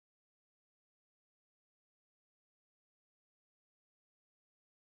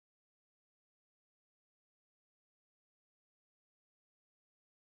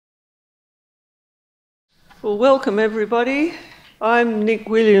Well, welcome everybody. I'm Nick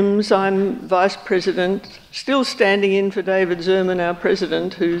Williams. I'm Vice President, still standing in for David Zerman, our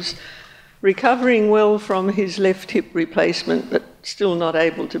President, who's recovering well from his left hip replacement, but still not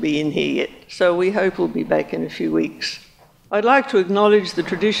able to be in here yet. So we hope he'll be back in a few weeks. I'd like to acknowledge the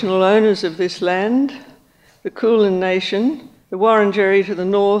traditional owners of this land, the Kulin Nation, the Wurundjeri to the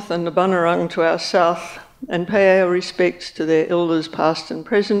north and the Bunurong to our south, and pay our respects to their elders past and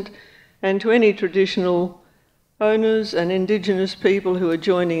present, and to any traditional owners and Indigenous people who are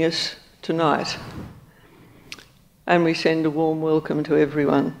joining us tonight. And we send a warm welcome to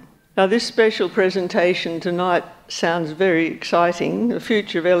everyone. Now, this special presentation tonight sounds very exciting, the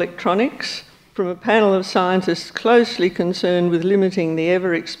future of electronics, from a panel of scientists closely concerned with limiting the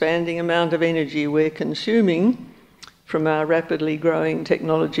ever-expanding amount of energy we're consuming from our rapidly growing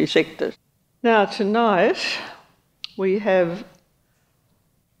technology sector. Now, tonight we have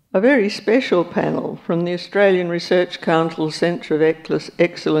a very special panel from the Australian Research Council Centre of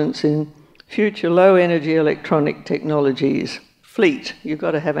Excellence in Future Low Energy Electronic Technologies, FLEET. You've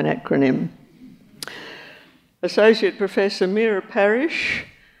got to have an acronym. Associate Professor Meera Parish,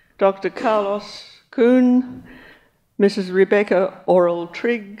 Dr. Carlos Kuhn, Mrs. Rebecca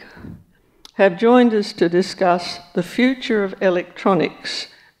Orrell-Trigg have joined us to discuss the future of electronics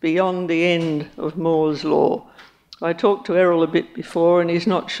beyond the end of Moore's Law. I talked to Errol a bit before and he's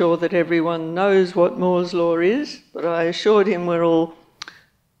not sure that everyone knows what Moore's Law is, but I assured him we're all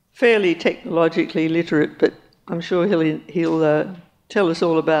fairly technologically literate, but I'm sure he'll tell us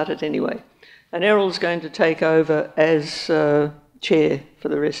all about it anyway. And Errol's going to take over as chair for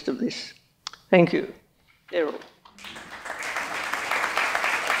the rest of this. Thank you. Errol.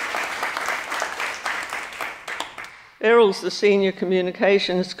 Errol's the Senior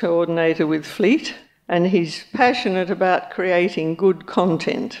Communications Coordinator with FLEET, and he's passionate about creating good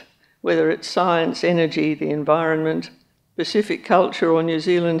content, whether it's science, energy, the environment, Pacific culture or New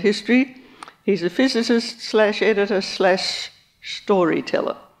Zealand history. He's a physicist slash editor slash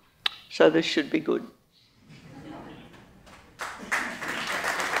storyteller. So this should be good.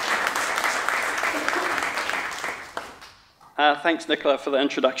 Thanks, Nicola, for the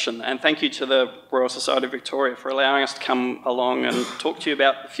introduction, and thank you to the Royal Society of Victoria for allowing us to come along and talk to you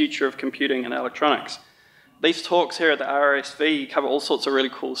about the future of computing and electronics. These talks here at the RSV cover all sorts of really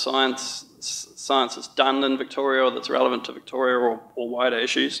cool science that's done in Victoria or that's relevant to Victoria or wider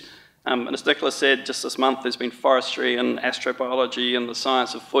issues. And as Nicola said, just this month there's been forestry and astrobiology and the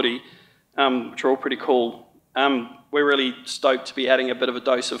science of footy, which are all pretty cool. We're really stoked to be adding a bit of a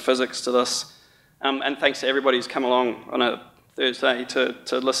dose of physics to this. And thanks to everybody who's come along on a Thursday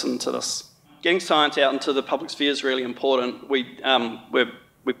to listen to this. Getting science out into the public sphere is really important. We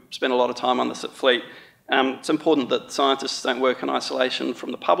spend a lot of time on this at FLEET. It's important that scientists don't work in isolation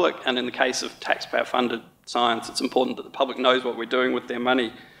from the public, and in the case of taxpayer-funded science, it's important that the public knows what we're doing with their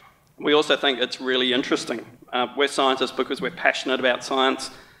money. We also think it's really interesting. We're scientists because we're passionate about science,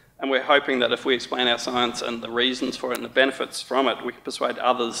 and we're hoping that if we explain our science and the reasons for it and the benefits from it, we can persuade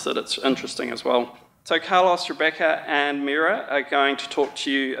others that it's interesting as well. So Carlos, Rebecca and Meera are going to talk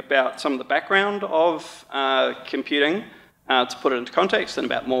to you about some of the background of computing, to put it into context, and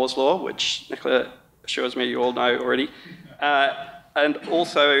about Moore's Law, which Nicola assures me you all know already, and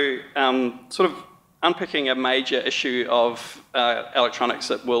also sort of unpicking a major issue of electronics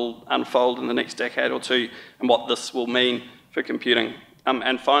that will unfold in the next decade or two and what this will mean for computing.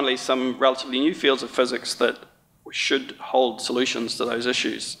 And finally, some relatively new fields of physics that should hold solutions to those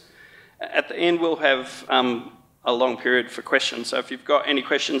issues. At the end, we'll have a long period for questions. So if you've got any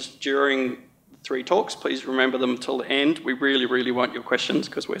questions during the 3 talks, please remember them till the end. We really, really want your questions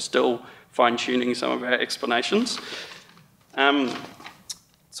because we're still fine-tuning some of our explanations.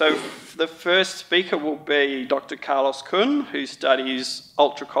 So the first speaker will be Dr. Carlos Kuhn, who studies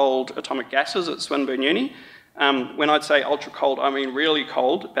ultra-cold atomic gases at Swinburne Uni. When I'd say ultra-cold, I mean really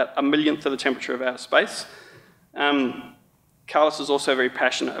cold, about 1/millionth of the temperature of outer space. Carlos is also very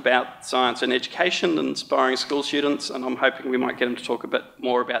passionate about science and education and inspiring school students, and I'm hoping we might get him to talk a bit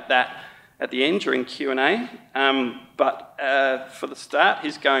more about that at the end during Q&A. But for the start,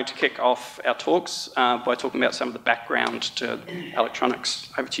 he's going to kick off our talks by talking about some of the background to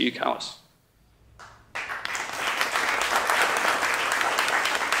electronics. Over to you, Carlos.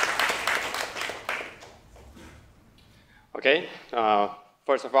 Okay,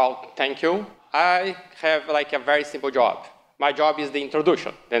 first of all, thank you. I have like a very simple job. My job is the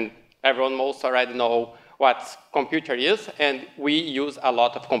introduction, and everyone most already know what computer is, and we use a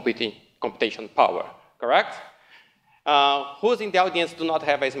lot of computation power, correct? Who's in the audience do not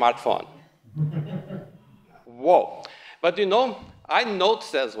have a smartphone? Whoa. But you know, I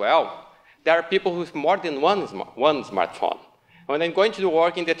noticed as well there are people with more than one smartphone. When I'm going to do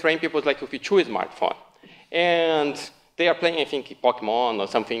work in the train, people like with 2 smartphones. And they are playing, I think, Pokemon or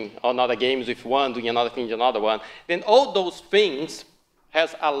something, or other games with one, doing another thing with another one. Then all those things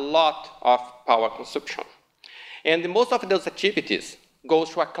has a lot of power consumption. And most of those activities goes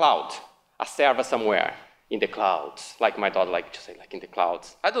to a cloud, a server somewhere in the clouds, like my daughter likes to say, like in the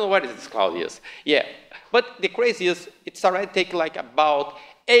clouds. I don't know where this cloud is. Yeah, but the crazy is it's already taking like about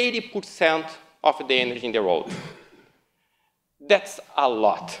 80% of the energy in the world. That's a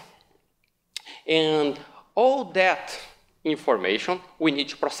lot. And all that information we need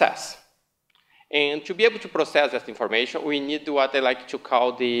to process. And to be able to process that information, we need what I like to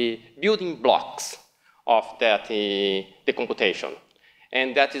call the building blocks of that, the computation.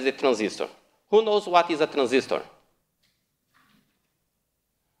 And that is a transistor. Who knows what is a transistor?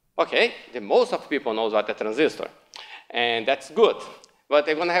 Okay, the most of people knows what a transistor. And that's good. But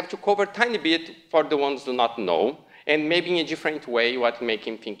I'm going to have to cover a tiny bit for the ones who do not know, and maybe in a different way what make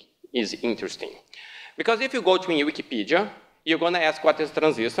him think is interesting. Because if you go to Wikipedia, you're going to ask what is a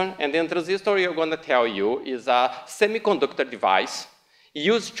transistor, and then transistor you're going to tell you is a semiconductor device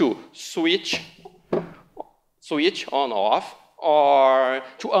used to switch on or off, or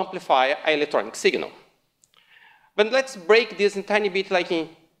to amplify an electronic signal. But let's break this in a tiny bit like in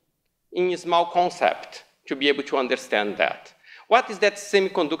a small concept to be able to understand that. What is that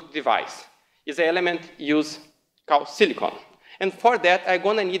semiconductor device? It's an element used called silicon. And for that, I'm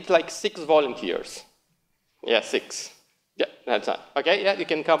going to need like 6 volunteers. Yeah, 6. Yeah, that's it. Okay, yeah, you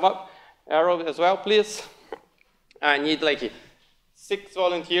can come up. Errol as well, please. I need like 6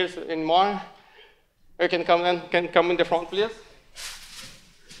 volunteers and more. You can come in the front, please.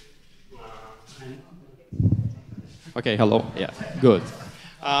 Okay, hello. Yeah, good.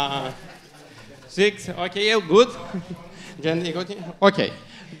 6, okay, yeah, good. Okay,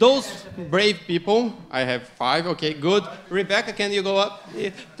 those brave people, I have 5, okay, good. Rebecca, can you go up?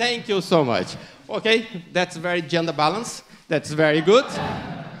 Thank you so much. Okay, that's very gender balanced. That's very good.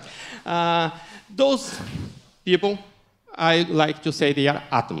 Those people, I like to say they are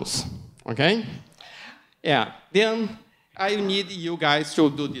atoms, okay? Yeah, then I need you guys to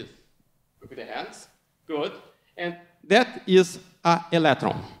do this. With the hands, good. And that is an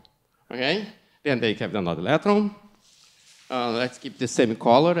electron, okay? Then they have another electron. Let's keep the same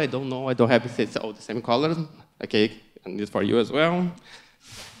color. I don't know, I don't have all the same colors. Okay, and this for you as well.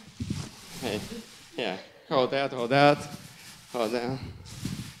 Okay, yeah, hold that, hold that, hold that,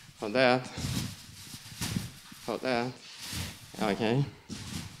 hold that, hold that. Okay,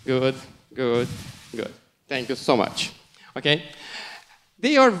 good, good, good. Thank you so much. Okay,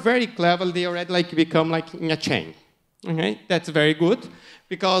 they are very clever. They already like become like in a chain. Okay, that's very good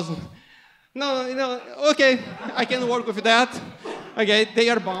because okay, I can work with that. Okay, they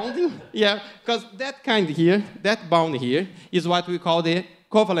are bound. Yeah, because that kind here, that bound here, is what we call the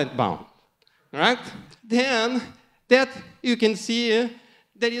covalent bound. Right? Then that you can see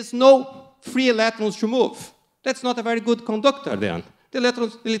there is no free electrons to move. That's not a very good conductor then. The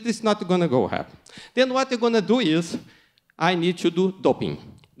electrons is not going to go happen. Then what you're going to do is, I need to do doping.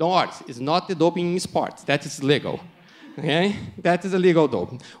 Don't worry, it's not the doping in sports. That is legal. Okay? That is a legal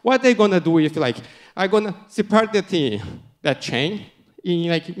doping. What they're going to do is, like, I'm going to separate that chain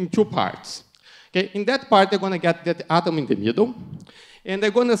in 2 parts. Okay? In that part, they're going to get that atom in the middle. And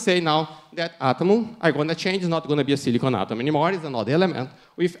they're going to say now that atom, I'm going to change, it's not going to be a silicon atom anymore, it's another element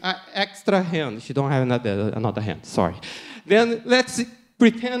with an extra hand. She don't have another hand, sorry. Then let's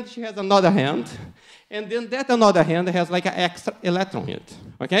pretend she has another hand, and then that another hand has like an extra electron in it,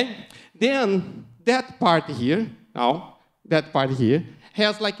 okay? Then that part here, now, that part here,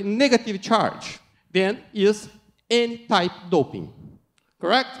 has like a negative charge, then is N-type doping,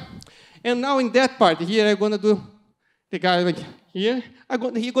 correct? And now in that part here, I'm going to do the guy like here,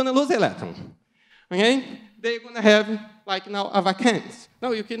 he's going to lose electron, okay? They're going to have like now a vacance.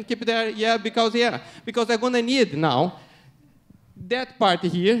 No, you can keep it there, because I'm going to need now that part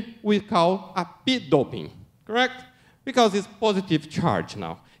here we call a p-doping, correct? Because it's positive charge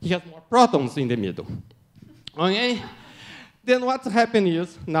now. He has more protons in the middle, okay? Then what's happening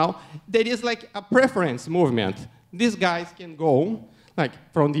is now there is like a preference movement. These guys can go like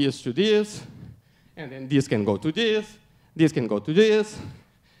from this to this, and then this can go to this can go to this,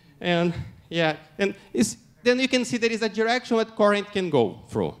 and yeah, and then you can see there is a direction that current can go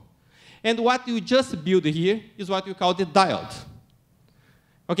through. And what you just build here is what we call the diode.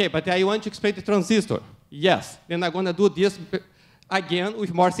 Okay, but I want to explain the transistor. Yes, then I'm going to do this again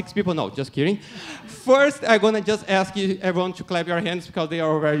with more 6 people. No, just kidding. First, I'm going to just ask you, everyone to clap your hands because they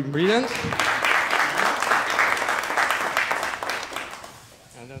are very brilliant.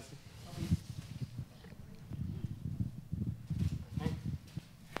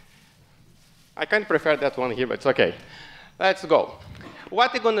 I kind of prefer that one here, but it's OK. Let's go.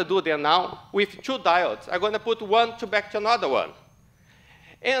 What I'm going to do then now, with two diodes, I'm going to put one to back to another one.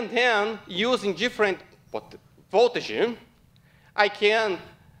 And then, using different voltage, I can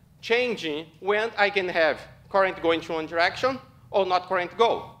change when I can have current going to one direction or not current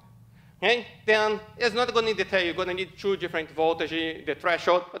go. Okay? Then it's not going to need detail. You're going to need two different voltage, the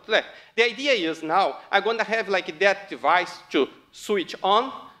threshold. But the idea is now I'm going to have like that device to switch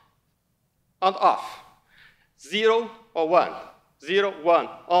on and off. 0 or 1. 0, 1,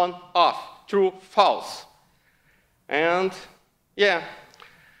 on, off, true, false. And yeah,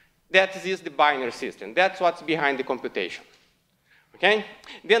 that is the binary system. That's what's behind the computation. Okay?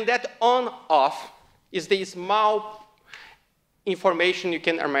 Then that on, off is the small information you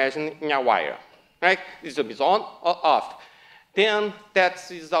can imagine in a wire. Right? This is on or off. Then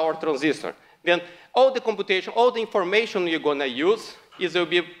that is our transistor. Then all the computation, all the information you're going to use will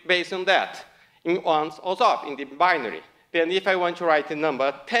be based on that, in ons or off, in the binary. Then if I want to write the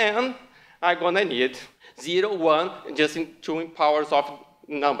number 10, I'm going to need 0, 1, just in two powers of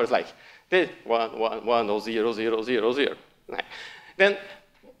numbers like this, 1, 1, 1, or 0, 0, 0, 0. Then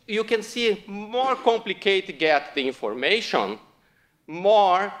you can see more complicated get the information,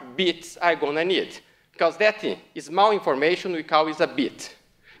 more bits I'm going to need. Because that is small information we call is a bit.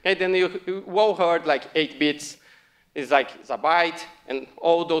 Okay, then you all heard like 8 bits is like it's a byte, and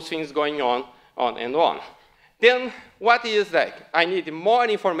all those things going on and on. Then what is like? I need more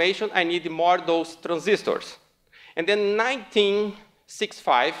information, I need more those transistors. And then in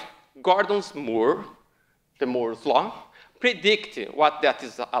 1965, Gordon's Moore, the Moore's law, predicted what that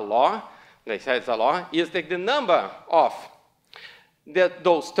is a law, they said it's a law, is that the number of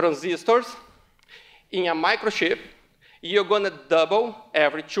those transistors in a microchip, you're going to double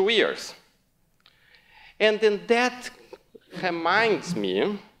every 2 years. And then that reminds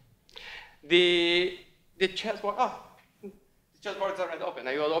me the chessboard, the chessboard is already open.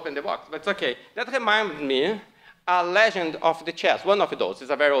 I will open the box, but it's OK. That reminds me a legend of the chess. One of those is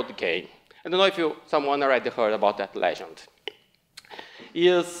a very old game. I don't know if someone already heard about that legend.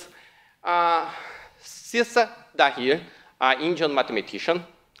 Is Sisa Dahir, an Indian mathematician,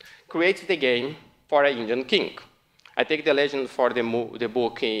 creates the game for an Indian king. I take the legend for the book, the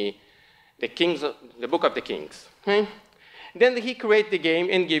Book of the Kings. Okay? Then he creates the game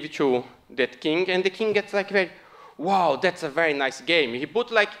and gives it to that king, and the king gets like very, wow, that's a very nice game. He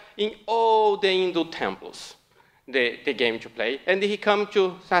put like in all the Hindu temples the game to play, and he come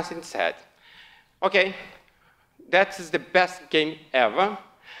to us and said, okay, that is the best game ever.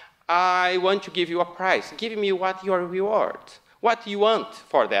 I want to give you a prize. Give me what your reward. What you want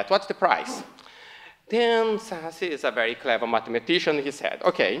for that? What's the prize? Then Sasi is a very clever mathematician. He said,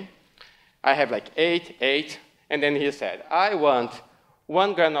 okay, I have like 8, 8. And then he said, I want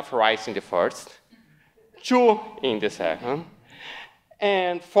 1 gram of rice in the first, 2 in the second,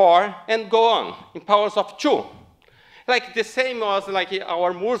 and 4, and go on, in powers of 2. Like the same was like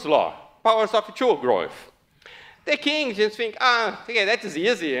our Moore's law, powers of 2 growth. The king just think, okay, that is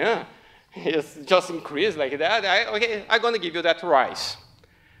easy. Huh? It's just increase like that. Okay, I'm going to give you that rice.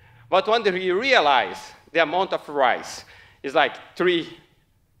 But when he realized the amount of rice is like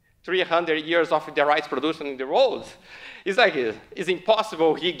 300 years of the rice produced in the world, it's like it's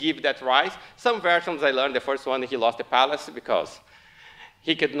impossible he give that rice. Some versions I learned, the first one, he lost the palace because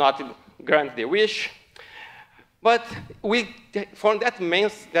he could not grant the wish. But from that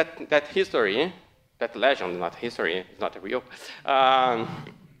history, that legend, not history, it's not real,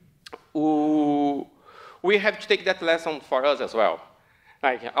 we have to take that lesson for us as well.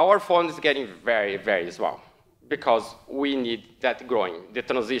 Like our phone is getting very, very small because we need that growing, the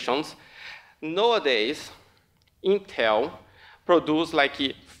transitions. Nowadays, Intel produce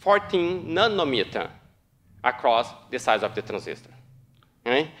like 14 nanometer across the size of the transistor.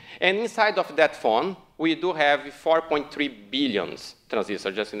 Okay? And inside of that phone, we do have 4.3 billion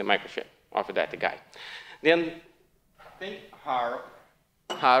transistors just in the microchip of that guy. Then, Harold,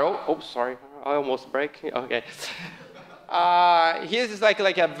 oh, sorry, I almost break. Okay. His is like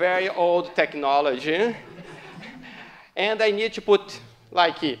a very old technology. And I need to put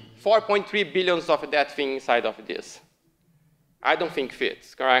like 4.3 billion of that thing inside of this. I don't think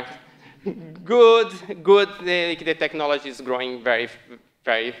fits, correct? Good. The technology is growing very,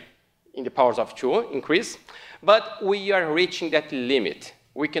 very in the powers of 2 increase. But we are reaching that limit.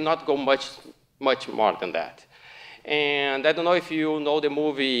 We cannot go much more than that. And I don't know if you know the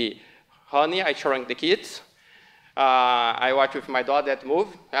movie Honey, I Shrunk the Kids. I watched with my daughter that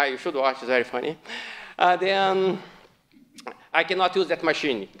movie. You should watch, it's very funny. Then I cannot use that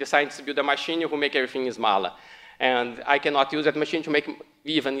machine. The scientists build a machine who make everything smaller. and I cannot use that machine to make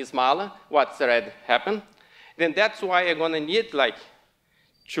even smaller, what's already happened, then that's why I'm going to need like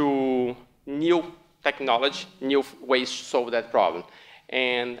new technology, new ways to solve that problem.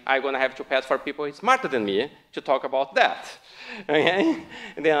 And I'm going to have to pass for people smarter than me to talk about that. Okay?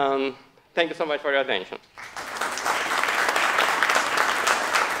 And then, thank you so much for your attention.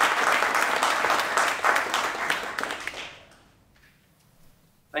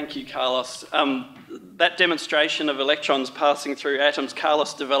 Thank you, Carlos. That demonstration of electrons passing through atoms,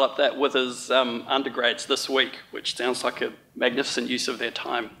 Carlos developed that with his undergrads this week, which sounds like a magnificent use of their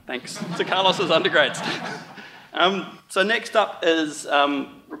time. Thanks to Carlos's undergrads. So next up is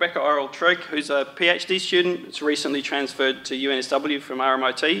Rebecca Orrell-Trigg, who's a PhD student. It's recently transferred to UNSW from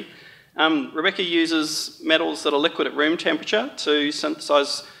RMIT. Rebecca uses metals that are liquid at room temperature to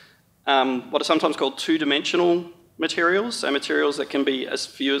synthesize what are sometimes called two-dimensional materials, so materials that can be as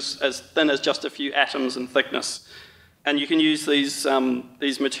thin as just a few atoms in thickness. And you can use these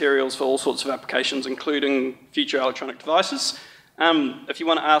materials for all sorts of applications, including future electronic devices. If you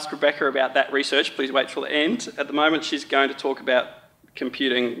want to ask Rebecca about that research, please wait till the end. At the moment, she's going to talk about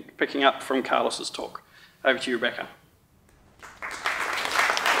computing, picking up from Carlos's talk. Over to you, Rebecca.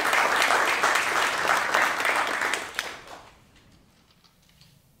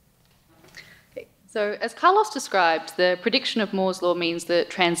 So as Carlos described, the prediction of Moore's law means that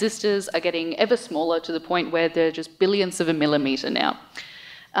transistors are getting ever smaller to the point where they're just billionths of a millimetre now.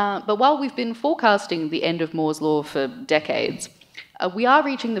 But while we've been forecasting the end of Moore's law for decades, we are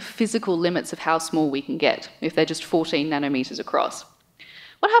reaching the physical limits of how small we can get, if they're just 14 nanometres across.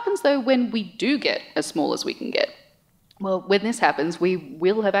 What happens, though, when we do get as small as we can get? Well, when this happens, we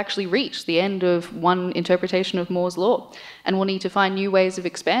will have actually reached the end of one interpretation of Moore's law, and we'll need to find new ways of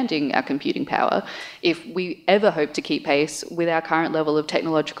expanding our computing power if we ever hope to keep pace with our current level of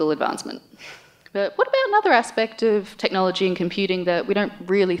technological advancement. But what about another aspect of technology and computing that we don't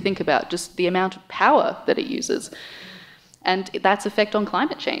really think about, just the amount of power that it uses? And that's effect on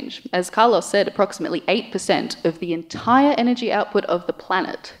climate change. As Carlos said, approximately 8% of the entire energy output of the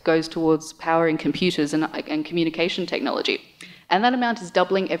planet goes towards powering computers and communication technology. And that amount is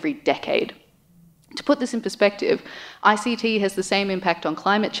doubling every decade. To put this in perspective, ICT has the same impact on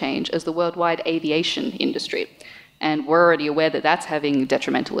climate change as the worldwide aviation industry. And we're already aware that that's having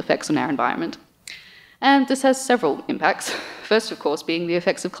detrimental effects on our environment. And this has several impacts. First, of course, being the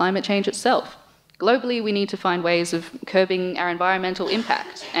effects of climate change itself. Globally, we need to find ways of curbing our environmental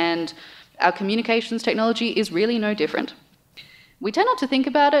impact, and our communications technology is really no different. We tend not to think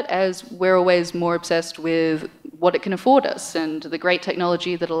about it as we're always more obsessed with what it can afford us and the great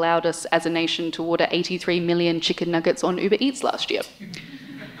technology that allowed us as a nation to order 83 million chicken nuggets on Uber Eats last year.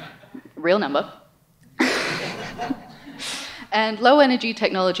 Real number. And low energy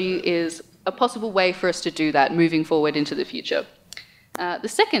technology is a possible way for us to do that moving forward into the future. The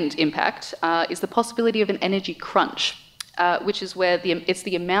second impact is the possibility of an energy crunch, which is where it's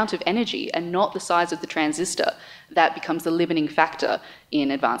the amount of energy and not the size of the transistor that becomes the limiting factor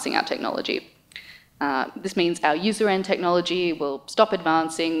in advancing our technology. This means our user-end technology will stop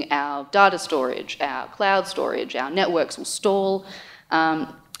advancing, our data storage, our cloud storage, our networks will stall,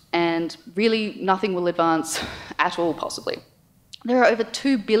 and really nothing will advance at all, possibly. There are over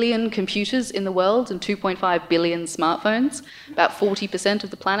 2 billion computers in the world and 2.5 billion smartphones. About 40% of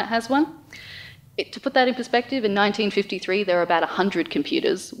the planet has one. To put that in perspective, in 1953, there were about 100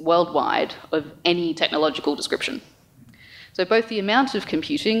 computers worldwide of any technological description. So both the amount of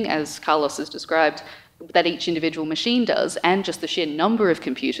computing, as Carlos has described, that each individual machine does, and just the sheer number of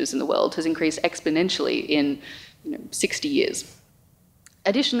computers in the world has increased exponentially in 60 years.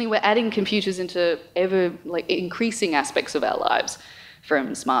 Additionally, we're adding computers into ever increasing aspects of our lives,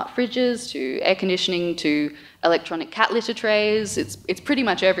 from smart fridges to air conditioning to electronic cat litter trays. It's pretty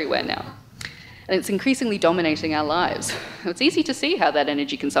much everywhere now. And it's increasingly dominating our lives. It's easy to see how that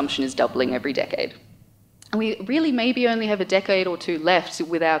energy consumption is doubling every decade. And we really maybe only have a decade or two left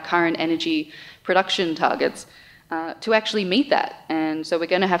with our current energy production targets to actually meet that. And so we're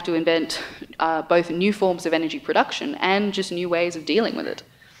going to have to invent both new forms of energy production and just new ways of dealing with it.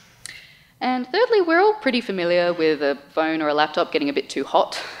 And thirdly, we're all pretty familiar with a phone or a laptop getting a bit too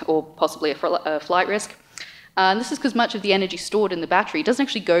hot, or possibly a flight risk. And this is because much of the energy stored in the battery doesn't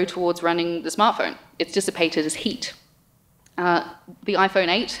actually go towards running the smartphone. It's dissipated as heat. The iPhone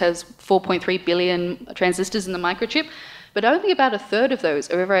 8 has 4.3 billion transistors in the microchip, but only about a third of those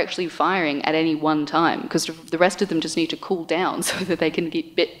are ever actually firing at any one time, because the rest of them just need to cool down so that they can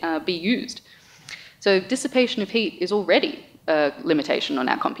be used. So dissipation of heat is already a limitation on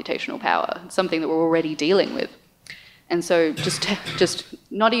our computational power, something that we're already dealing with. And so just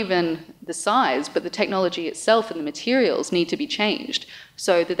not even the size, but the technology itself and the materials need to be changed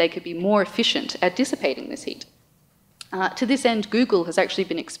so that they could be more efficient at dissipating this heat. To this end, Google has actually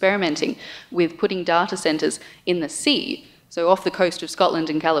been experimenting with putting data centers in the sea, so off the coast of Scotland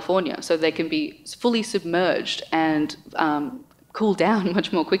and California, so they can be fully submerged and cool down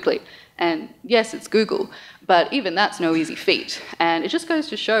much more quickly. And yes, it's Google, but even that's no easy feat. And it just goes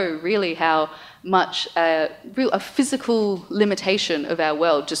to show really how much a physical limitation of our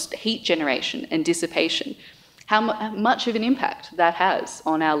world, just heat generation and dissipation, how much of an impact that has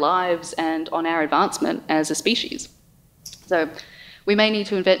on our lives and on our advancement as a species. So we may need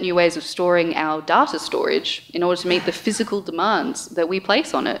to invent new ways of storing our data storage in order to meet the physical demands that we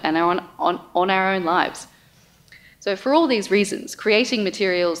place on it and on our own lives. So for all these reasons, creating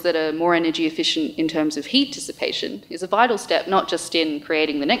materials that are more energy efficient in terms of heat dissipation is a vital step, not just in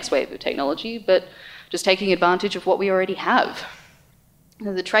creating the next wave of technology, but just taking advantage of what we already have.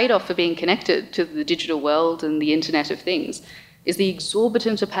 The trade-off for being connected to the digital world and the Internet of Things is the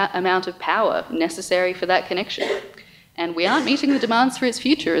exorbitant amount of power necessary for that connection. And we aren't meeting the demands for its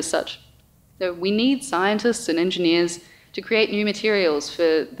future as such. So we need scientists and engineers to create new materials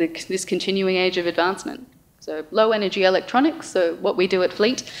for this continuing age of advancement. So low-energy electronics, so what we do at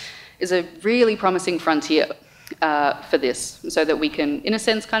Fleet, is a really promising frontier for this, so that we can, in a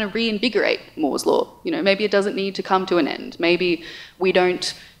sense, kind of reinvigorate Moore's law. You know, maybe it doesn't need to come to an end. Maybe we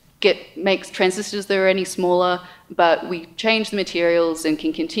don't make transistors that are any smaller, but we change the materials and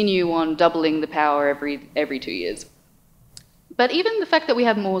can continue on doubling the power every 2 years. But even the fact that we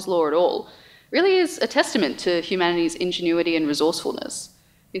have Moore's law at all really is a testament to humanity's ingenuity and resourcefulness.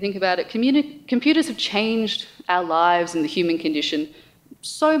 If you think about it, computers have changed our lives and the human condition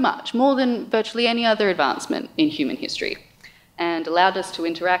so much, more than virtually any other advancement in human history, and allowed us to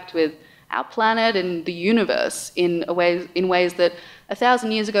interact with our planet and the universe in ways that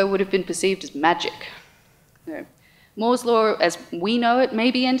 1,000 years ago would have been perceived as magic. You know, Moore's law, as we know it,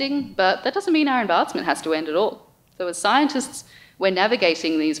 may be ending, but that doesn't mean our advancement has to end at all. So as scientists, we're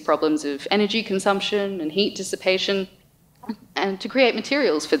navigating these problems of energy consumption and heat dissipation, and to create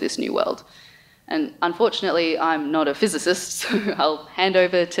materials for this new world. And unfortunately, I'm not a physicist, so I'll hand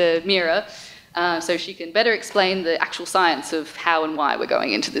over to Meera so she can better explain the actual science of how and why we're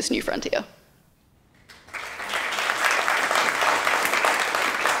going into this new frontier.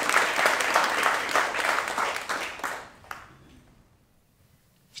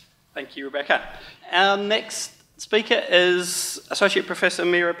 Thank you, Rebecca. Our next speaker is Associate Professor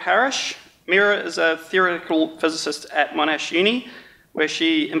Meera Parish. Meera is a theoretical physicist at Monash Uni, where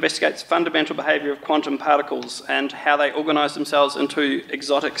she investigates fundamental behaviour of quantum particles and how they organise themselves into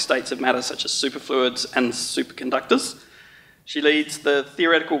exotic states of matter such as superfluids and superconductors. She leads the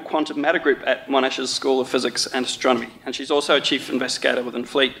theoretical quantum matter group at Monash's School of Physics and Astronomy, and she's also a chief investigator within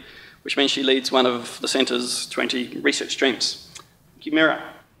Fleet, which means she leads one of the centre's 20 research streams. Thank you, Meera.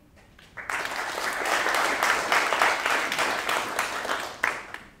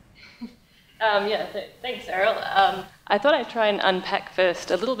 Thanks, Errol. I thought I'd try and unpack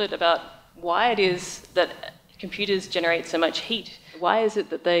first a little bit about why it is that computers generate so much heat. Why is it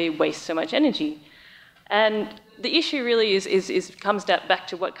that they waste so much energy? And the issue really comes back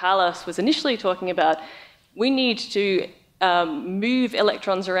to what Carlos was initially talking about. We need to move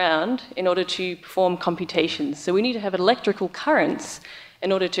electrons around in order to perform computations. So we need to have electrical currents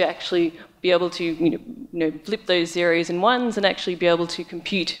in order to actually be able to flip those zeros and ones and actually be able to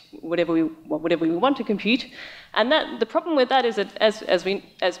compute whatever we want to compute. And the problem with that is that,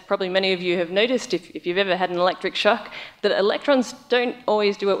 as probably many of you have noticed, if you've ever had an electric shock, that electrons don't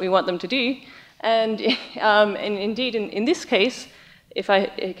always do what we want them to do. And indeed, in this case,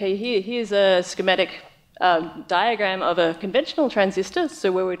 here's a schematic diagram of a conventional transistor,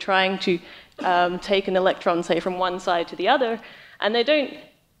 so where we're trying to take an electron, say, from one side to the other, and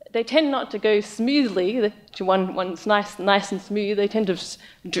they tend not to go smoothly to one's nice and smooth. They tend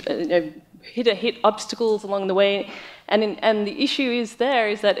to hit obstacles along the way, and the issue is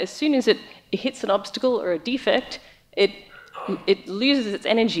that as soon as it hits an obstacle or a defect, it loses its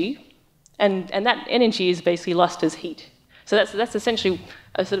energy, and that energy is basically lost as heat. So that's essentially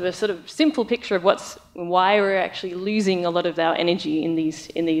a sort of simple picture of why we're actually losing a lot of our energy in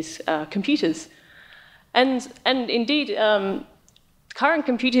these computers, and indeed. Current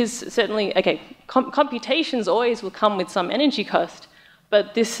computers certainly, computations always will come with some energy cost,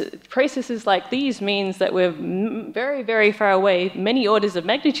 but processes like these means that we're very, very far away, many orders of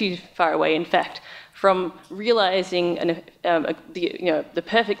magnitude far away, in fact, from realizing the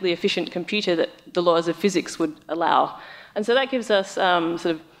perfectly efficient computer that the laws of physics would allow. And so that gives us sort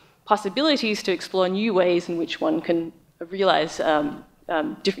of possibilities to explore new ways in which one can realize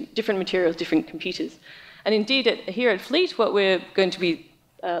different materials, different computers. And indeed, here at Fleet, what we're going to be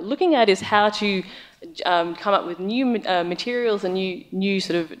looking at is how to come up with new materials and new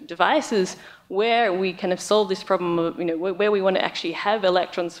sort of devices where we kind of solve this problem of, where we want to actually have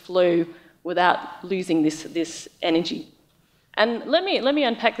electrons flow without losing this energy. And let me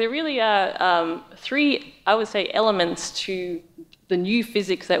unpack. There really are three, I would say, elements to the new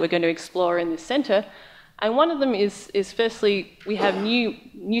physics that we're going to explore in this centre. And one of them is firstly, we have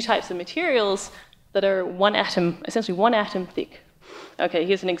new types of materials that are essentially one atom thick. Okay,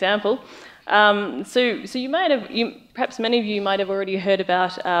 here's an example. So perhaps many of you might have already heard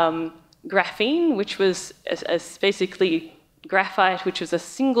about graphene, which was basically graphite, which was a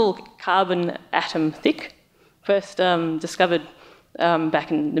single carbon atom thick, first discovered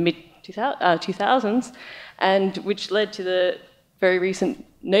back in the mid-2000s, and which led to the very recent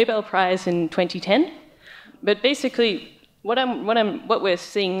Nobel Prize in 2010. But basically, what we're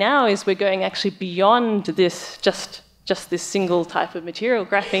seeing now is we're going actually beyond this just this single type of material,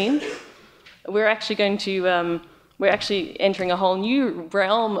 graphene. We're actually entering a whole new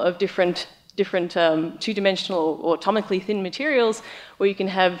realm of different two-dimensional or atomically thin materials, where you can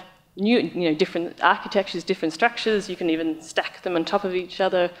have different architectures, different structures. You can even stack them on top of each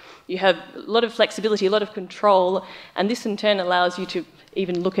other. You have a lot of flexibility, a lot of control, and this in turn allows you to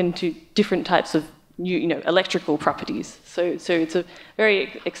even look into different types of new, electrical properties. So it's a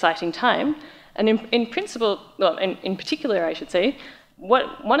very exciting time. And in principle, well, in particular, I should say,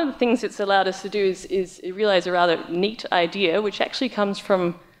 one of the things it's allowed us to do is realize a rather neat idea, which actually comes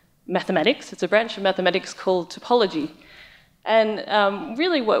from mathematics. It's a branch of mathematics called topology. And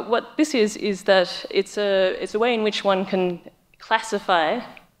really what this is that it's a way in which one can classify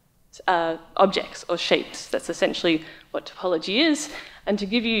objects or shapes. That's essentially what topology is. And to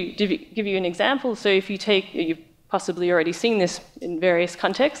give you an example, so if you take, you've possibly already seen this in various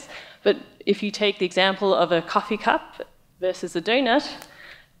contexts, but if you take the example of a coffee cup versus a donut,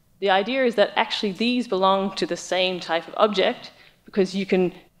 the idea is that actually these belong to the same type of object, because you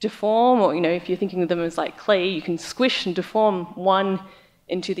can deform, or if you're thinking of them as like clay, you can squish and deform one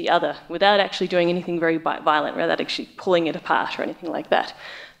into the other without actually doing anything very violent, without actually pulling it apart or anything like that.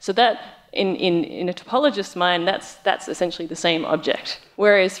 So that, in a topologist's mind, that's essentially the same object.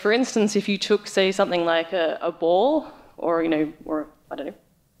 Whereas, for instance, if you took, say, something like a ball, or or I don't know,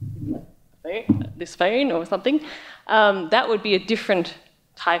 this phone or something, that would be a different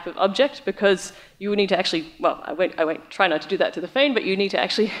type of object, because you would need to actually, well, I won't try not to do that to the phone, but you need to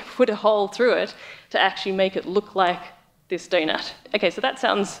actually put a hole through it to actually make it look like this donut. Okay, so that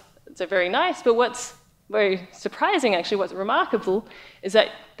sounds very nice, but what's very surprising, actually, what's remarkable, is that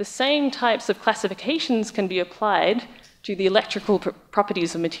the same types of classifications can be applied to the electrical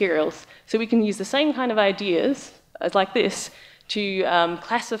properties of materials. So we can use the same kind of ideas, as like this, to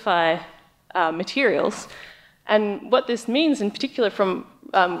classify materials. And what this means, in particular,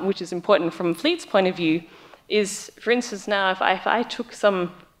 which is important from Fleet's point of view, is, for instance, now if I took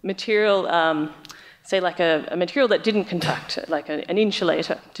some material, say like a material that didn't conduct, like an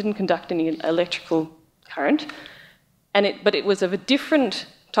insulator, didn't conduct any electrical current, but it was of a different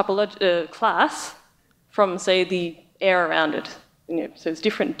class from, say, the air around it. So it's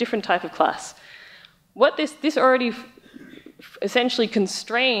different type of class. What this already essentially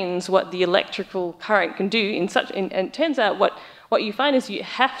constrains what the electrical current can do and it turns out what you find is you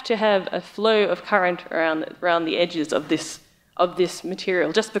have to have a flow of current around the edges of this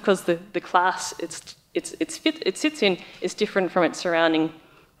material, just because the class it sits in is different from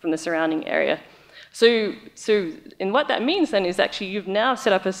the surrounding area. So and what that means then is actually you've now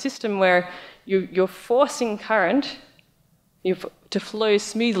set up a system where you're forcing current to flow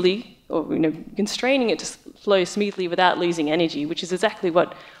smoothly, or constraining it to flow smoothly without losing energy, which is exactly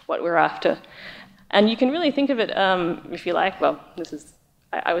what we're after. And you can really think of it, if you like, well,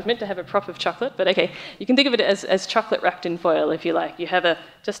 I was meant to have a prop of chocolate, but okay, you can think of it as chocolate wrapped in foil, if you like. You have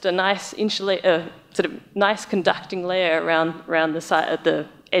just a nice sort of nice conducting layer around the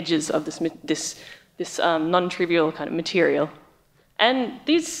edges of this non-trivial kind of material. And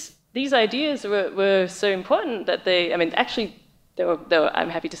these ideas were so important that I'm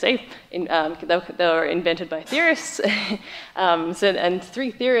happy to say, they were invented by theorists. And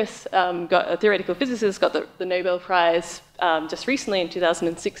three theorists, theoretical physicists, got the Nobel Prize just recently in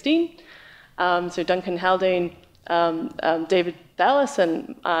 2016. So Duncan Haldane, David Thales,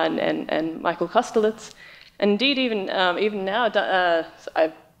 and Michael Kostelitz. And indeed, even now,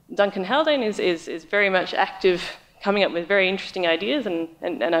 Duncan Haldane is very much active, coming up with very interesting ideas. And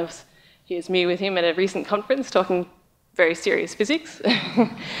here's me with him at a recent conference talking very serious physics.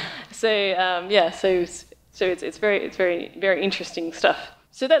 So So it's very interesting stuff.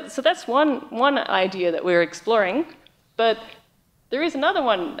 So that's one idea that we're exploring, but there is another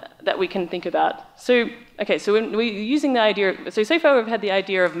one that we can think about. So when we're using the idea, so far we've had the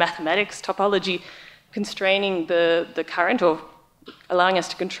idea of mathematics, topology, constraining the current or allowing us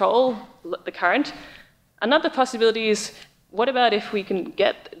to control the current. Another possibility is, what about if we can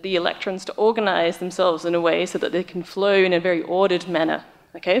get the electrons to organize themselves in a way so that they can flow in a very ordered manner,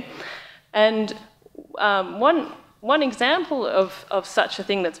 okay? And one example of such a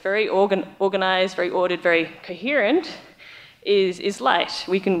thing that's very organized, very ordered, very coherent is light.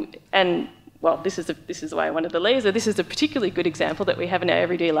 We can, and well, this is why I wanted the laser. This is a particularly good example that we have in our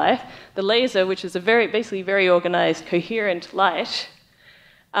everyday life. The laser, which is a basically very organized, coherent light.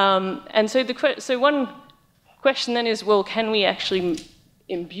 And so one question then is, well, can we actually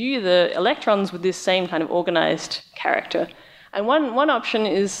imbue the electrons with this same kind of organized character? And one option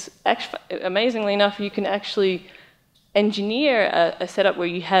is, actually, amazingly enough, you can actually engineer a setup where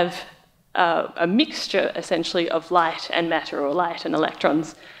you have a mixture, essentially, of light and matter, or light and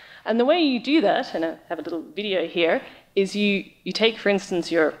electrons. And the way you do that, and I have a little video here, is you take, for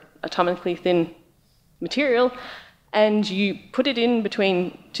instance, your atomically thin material, and you put it in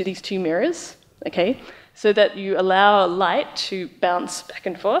between these two mirrors, okay, so that you allow light to bounce back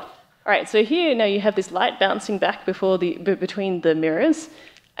and forth. All right, so here now you have this light bouncing back between the mirrors,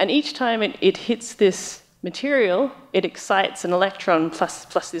 and each time it hits this material, it excites an electron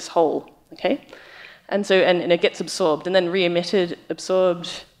plus this hole, okay? And so and it gets absorbed, and then re-emitted,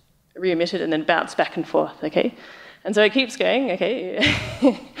 absorbed, re-emitted, and then bounced back and forth, okay? And so it keeps going, okay,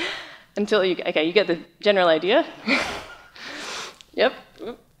 until you get the general idea. Yep,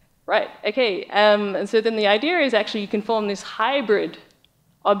 right, okay. And so then the idea is actually you can form this hybrid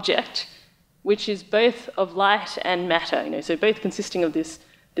object, which is both of light and matter, so both consisting of this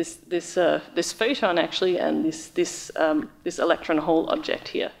photon actually, and this electron hole object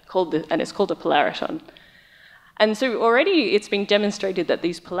here, and it's called a polariton. And so already it's been demonstrated that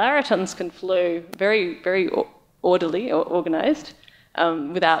these polaritons can flow very, very orderly or organized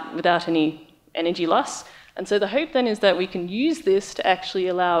without any energy loss. And so the hope then is that we can use this to actually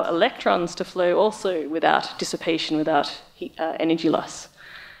allow electrons to flow also without dissipation, without energy loss.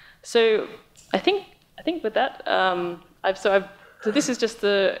 So I think with that, so this is just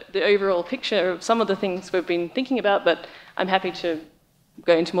the overall picture of some of the things we've been thinking about, but I'm happy to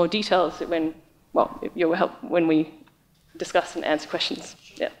go into more details when we discuss and answer questions.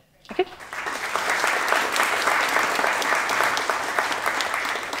 Yeah. Okay.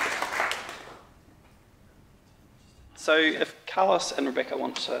 So if Carlos and Rebecca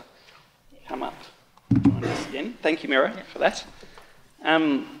want to come up join us again. Thank you, Meera, for that.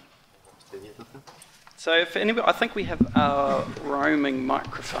 So if anybody, I think we have a roaming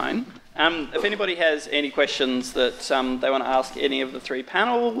microphone. If anybody has any questions that they want to ask any of the three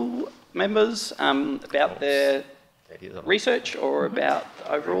panel members about their research or about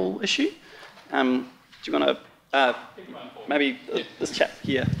the overall issue, do you want to maybe this chap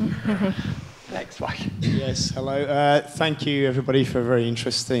here? Thanks, Mike. Yes, hello. Thank you, everybody, for a very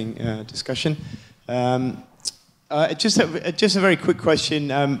interesting discussion. Just a very quick question,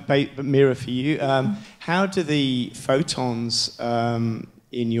 Meera, for you. How do the photons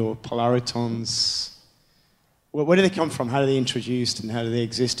in your polaritons, where do they come from? How are they introduced, and how do they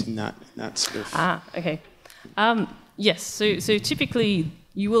exist in that sort of... Okay. Yes, so typically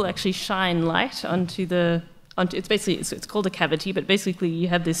you will actually shine light onto it's called a cavity, but basically you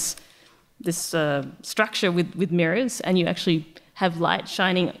have this structure with mirrors, and you actually have light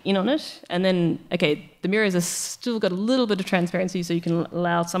shining in on it, and then, the mirrors have still got a little bit of transparency, so you can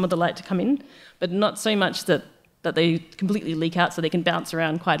allow some of the light to come in, but not so much that they completely leak out, so they can bounce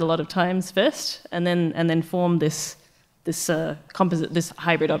around quite a lot of times first, and then form this composite, this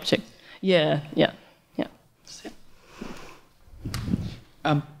hybrid object. Yeah.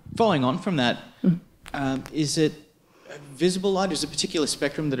 Following on from that, is it visible light? Is there a particular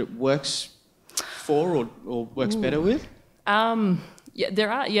spectrum that it works for or works better with?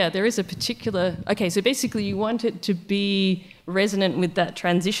 There is a particular... Okay, so basically you want it to be resonant with that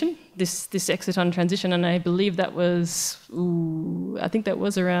transition, this exciton transition, and I believe that was...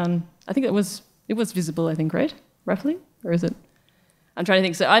 it was visible, I think, right? Roughly? Or is it... I'm trying to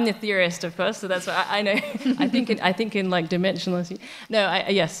think. So I'm the theorist, of course, so that's what I know. I think in like dimensionless... No,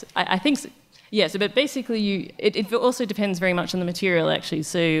 I think so. Yeah, but basically it also depends very much on the material, actually.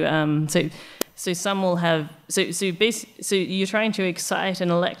 So some will have... So you're trying to excite an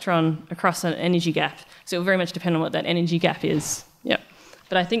electron across an energy gap. So it will very much depend on what that energy gap is. Yeah.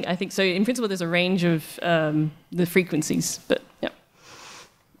 But I think so in principle there's a range of the frequencies, but yeah.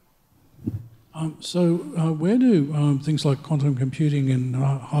 Where do things like quantum computing and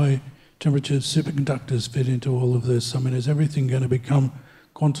high temperature superconductors fit into all of this? I mean, is everything going to become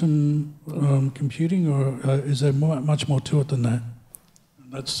quantum computing, or is there much more to it than that?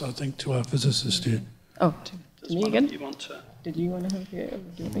 That's, I think, to our physicist here. Oh, to me again? You want to? Did you want to have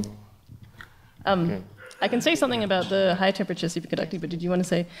okay. I can say something about the high temperature superconducting, but did you want to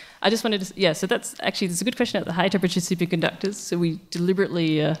say? I just wanted to. Yeah. So that's a good question about the high temperature superconductors. So we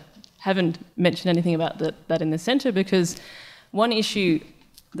deliberately haven't mentioned anything about that in the centre, because one issue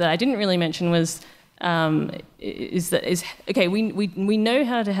that I didn't really mention was okay. We know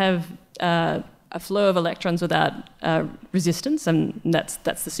how to have a flow of electrons without resistance, and that's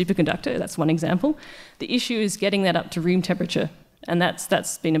the superconductor. That's one example. The issue is getting that up to room temperature, and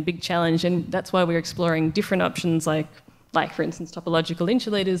that's been a big challenge, and that's why we're exploring different options, like for instance topological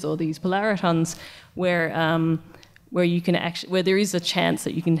insulators or these polaritons, where you can actually, where there is a chance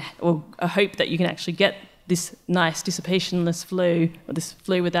that you can, or a hope that you can actually get this nice dissipationless flow, or this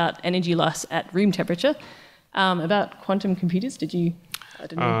flow without energy loss at room temperature. About quantum computers, did you? I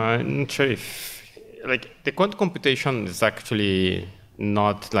don't know. I'm not sure if, the quantum computation is actually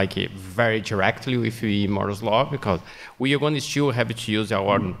not very directly with Moore's law, because we are going to still have to use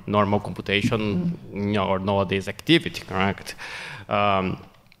our normal computation in our nowadays activity, correct? And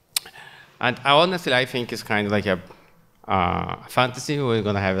honestly, I think it's kind of like a fantasy. We're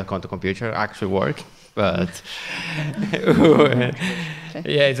going to have a quantum computer actually work, but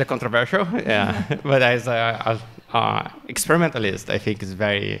yeah, it's a controversial. Yeah, but as a experimentalist, I think it's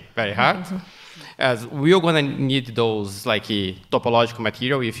very, very hard. As we are going to need those topological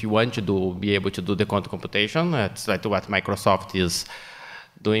material if you want to be able to do the quantum computation. That's what Microsoft is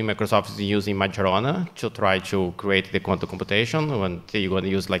doing. Microsoft is using Majorana to try to create the quantum computation, when they're going to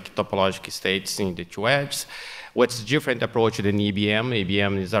use topological states in the two edges. What's different approach than IBM?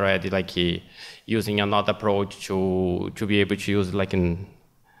 IBM is already using another approach to be able to use in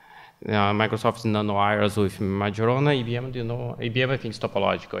Microsoft's nanowires with Majorana. IBM, do you know? IBM, I think, is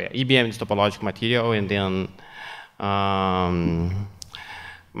topological. Yeah, IBM is topological material, and then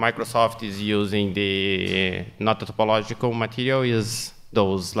Microsoft is using the not the topological material, is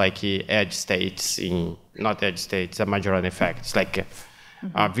those edge states not edge states, a Majorana effect. It's a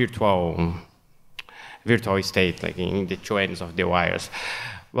virtual state, in the two ends of the wires.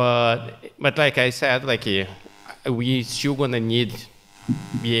 But like I said, we still gonna need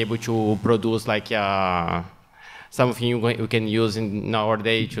be able to produce something we can use in our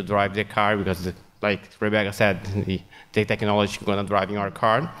day to drive the car, because like Rebecca said, the technology is gonna drive in our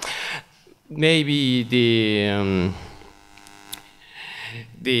car. Maybe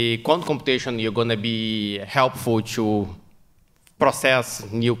the quantum computation you're gonna be helpful to process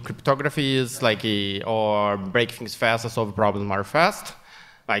new cryptographies, or break things fast, solve problems more fast,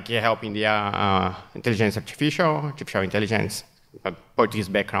 helping the artificial intelligence. Portuguese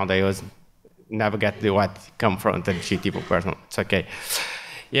background, I was never get what come from the GT person. It's okay.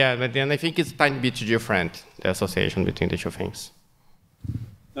 Yeah, but then I think it's a tiny bit different, the association between the two things.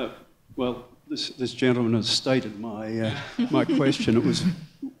 Well, this gentleman has stated my my question. It was,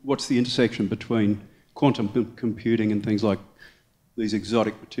 what's the intersection between quantum computing and things like these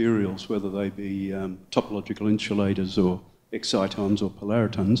exotic materials, whether they be topological insulators or excitons or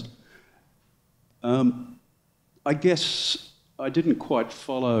polaritons? I guess I didn't quite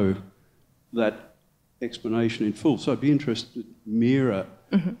follow that explanation in full, so I'd be interested, Meera,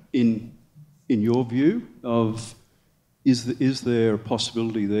 in your view of, is there a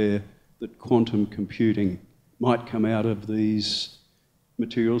possibility there that quantum computing might come out of these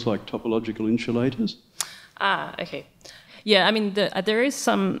materials like topological insulators? Okay. Yeah, I mean, there is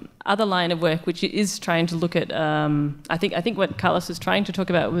some other line of work which is trying to look at, I think what Carlos was trying to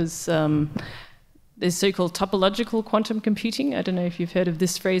talk about was there's so-called topological quantum computing. I don't know if you've heard of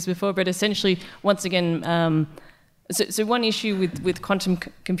this phrase before, but essentially, once again, so one issue with quantum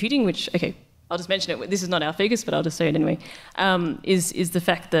computing, which, okay, I'll just mention it, this is not our focus, but I'll just say it anyway, is the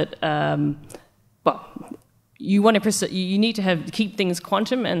fact that, well, you need to keep things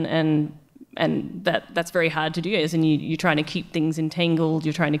quantum, and that's very hard to do, as in you're trying to keep things entangled,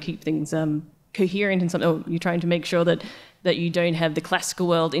 you're trying to keep things coherent in something, or you're trying to make sure that you don't have the classical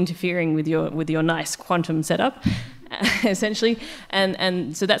world interfering with your nice quantum setup, essentially,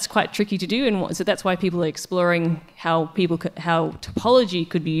 and so that's quite tricky to do, and so that's why people are exploring how topology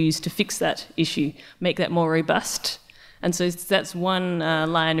could be used to fix that issue, make that more robust. And so that's one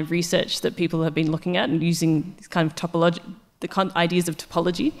line of research that people have been looking at and using this kind of ideas of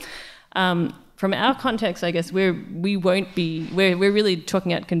topology. From our context, I guess we're really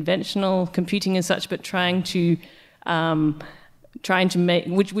talking about conventional computing as such, but trying to trying to make,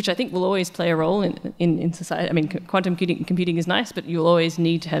 which I think will always play a role in society. I mean, quantum computing is nice, but you'll always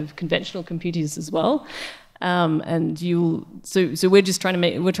need to have conventional computers as well. So we're just trying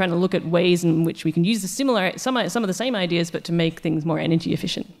to look at ways in which we can use some of the same ideas, but to make things more energy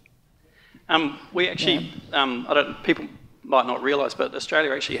efficient. We actually, people might not realise, but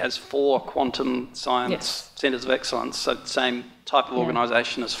Australia actually has 4 quantum science centres of excellence. So the same type of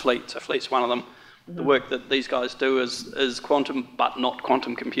organisation as Fleet. So Fleet's one of them. The work that these guys do is quantum, but not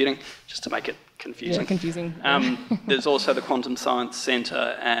quantum computing, just to make it confusing. Yeah, confusing. There's also the Quantum Science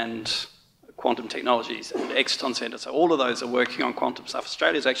Centre and Quantum Technologies and Exton Centre. So all of those are working on quantum stuff.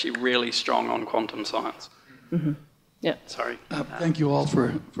 Australia's actually really strong on quantum science. Mm-hmm. Yeah. Sorry. Thank you all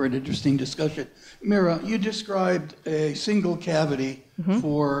for an interesting discussion. Meera, you described a single cavity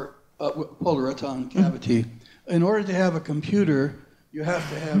for polariton cavity. In order to have a computer, you have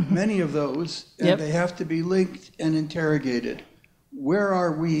to have many of those, and they have to be linked and interrogated. Where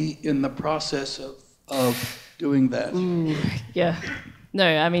are we in the process of doing that? Ooh, yeah. No,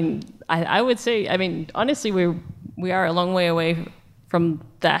 I mean, I would say, I mean, honestly, we are a long way away from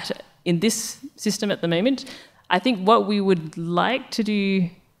that in this system at the moment. I think what we would like to do,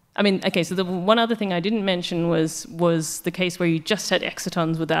 I mean, okay, so the one other thing I didn't mention was the case where you just had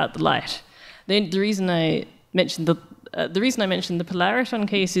excitons without the light. The reason I mentioned the polariton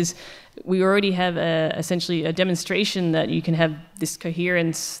case is we already have essentially a demonstration that you can have this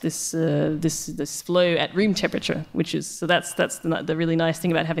coherence, this flow at room temperature, which is that's the really nice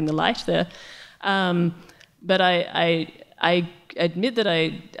thing about having the light there. But I admit that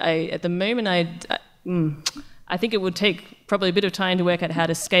I at the moment I think it would take probably a bit of time to work out how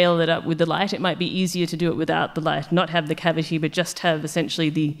to scale it up with the light. It might be easier to do it without the light, not have the cavity, but just have essentially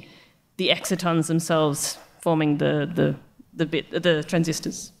the excitons themselves forming the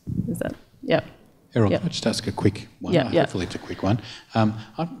transistors. Is that? Yeah. Errol, I'll just ask a quick one. Hopefully it's a quick one. I'm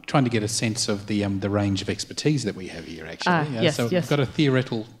trying to get a sense of the range of expertise that we have here, actually. So we've got a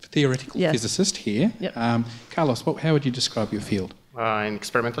theoretical physicist here. Yep. Carlos, how would you describe your field? An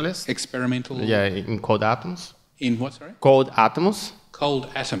experimentalist. Experimental? Yeah, in cold atoms. In what, sorry? Cold atoms. Cold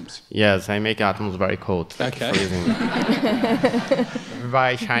atoms? Yes, I make atoms very cold. Okay.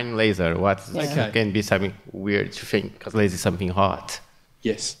 By shining laser, can be something weird to think, because laser is something hot.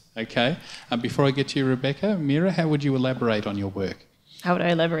 Yes, okay. Before I get to you, Rebecca, Meera, how would you elaborate on your work? How would I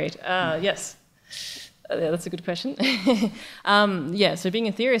elaborate? Yes. That's a good question. So being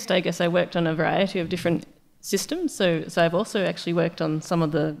a theorist, I guess I worked on a variety of different systems. So I've also actually worked on some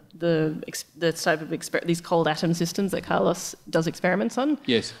of the type of these cold atom systems that Carlos does experiments on.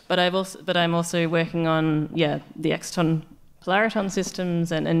 Yes. But I'm also working on the exciton polariton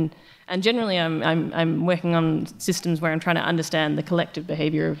systems and generally I'm working on systems where I'm trying to understand the collective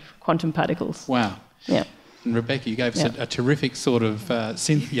behavior of quantum particles. Wow. Yeah. And Rebecca, you gave us a terrific sort of a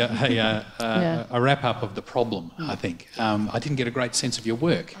wrap-up of the problem, I think. I didn't get a great sense of your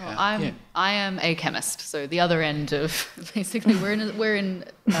work. I am a chemist, so the other end of basically we're in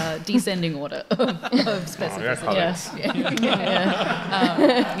descending order of specificity.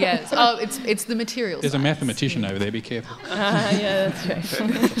 It's the materials. There's a mathematician over there. Be careful. That's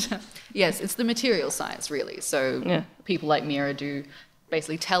right. Yes, it's the material science really. So people like Meera do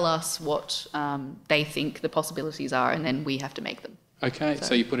basically tell us what they think the possibilities are, and then we have to make them. Okay,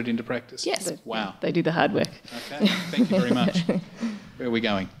 so you put it into practice? Yes. Wow. They do the hard work. Okay, thank you very much. Where are we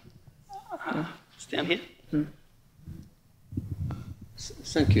going? It's down here.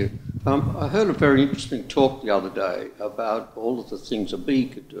 Thank you. I heard a very interesting talk the other day about all of the things a bee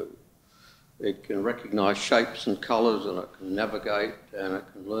could do. It can recognise shapes and colours, and it can navigate, and it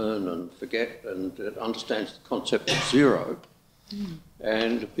can learn and forget, and it understands the concept of zero.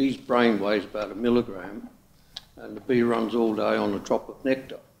 And the bee's brain weighs about 1 milligram, and the bee runs all day on a drop of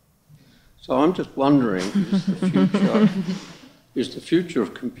nectar. So I'm just wondering, is the future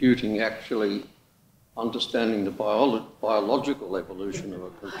of computing actually understanding the biological evolution of a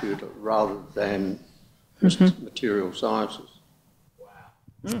computer rather than just material sciences?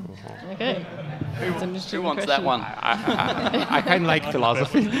 Okay. Who wants that one? I kind of like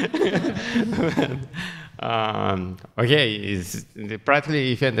philosophy.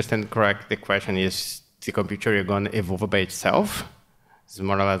 Practically, if you understand correct, the question is the computer going to evolve by itself? It's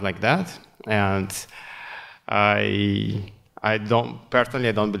more or less like that. And I don't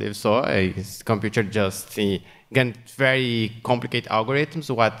believe so. A computer just again very complicated algorithms.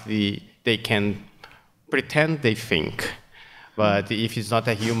 They can pretend they think, but if it's not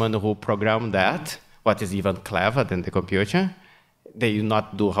a human who programmed that, what is even clever than the computer, they do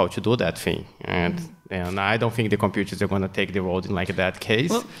not know how to do that thing. And I don't think the computers are going to take the road in like that case.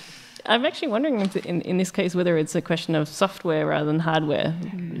 Well, I'm actually wondering if in this case whether it's a question of software rather than hardware.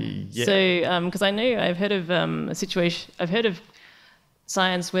 Yeah. So, because I know I've heard of a situation, I've heard of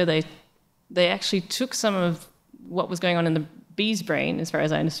science where they actually took some of what was going on in the bee's brain, as far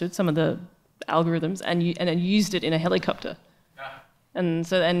as I understood, some of the algorithms, and then used it in a helicopter.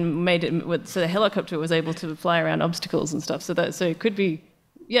 And made it so the helicopter was able to fly around obstacles and stuff. So it could be,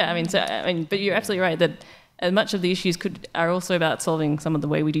 yeah. But you're absolutely right that much of the issues are also about solving some of the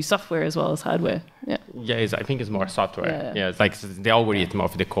way we do software as well as hardware. Yeah. Yeah, I think it's more software. Yeah, it's like the algorithm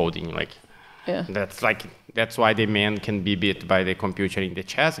of the coding. Like, that's why the man can be beat by the computer in the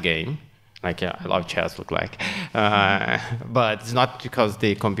chess game. Like, I love chess. But it's not because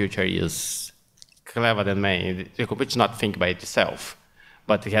the computer is clever than me. The computer is not think by itself,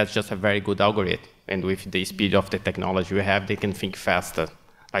 but it has just a very good algorithm. And with the speed of the technology we have, they can think faster.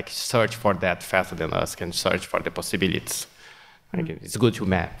 Like search for that faster than us can search for the possibilities. Like, it's good to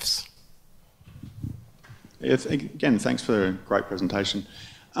maths. Yeah, again, thanks for a great presentation.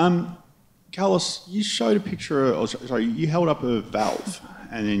 Carlos, you showed a picture, you held up a valve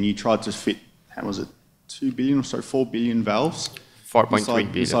and then you tried to fit, how was it, 2 billion or so, 4 billion valves? 4.3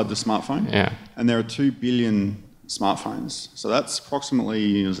 billion. Inside the smartphone? Yeah. And there are 2 billion smartphones. So that's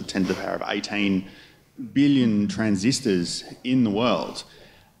approximately 10 to the power of 18 billion transistors in the world.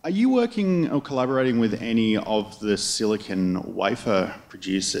 Are you working or collaborating with any of the silicon wafer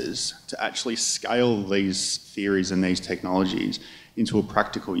producers to actually scale these theories and these technologies into a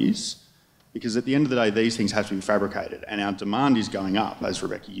practical use? Because at the end of the day, these things have to be fabricated, and our demand is going up. As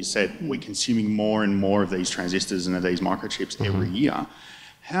Rebecca, you said, we're consuming more and more of these transistors and of these microchips every year.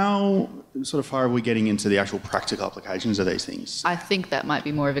 How sort of far are we getting into the actual practical applications of these things? I think that might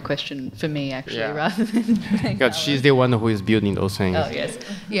be more of a question for me, actually, rather than... Because she's the one who is building those things. Oh, yes.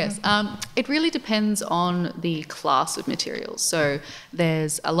 Yes. It really depends on the class of materials. So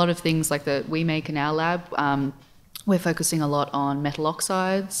there's a lot of things like that we make in our lab. We're focusing a lot on metal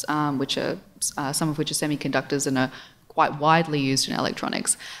oxides, which are some of which are semiconductors and are quite widely used in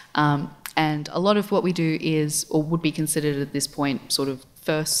electronics. And a lot of what we do is, or would be considered at this point, sort of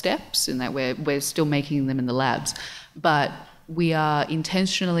first steps in that we're still making them in the labs. But we are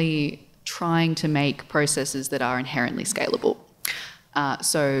intentionally trying to make processes that are inherently scalable.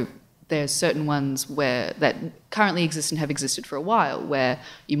 So there's certain ones that currently exist and have existed for a while, where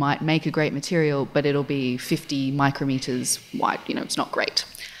you might make a great material, but it'll be 50 micrometers wide. It's not great.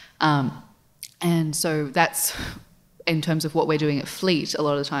 And so that's, in terms of what we're doing at Fleet, a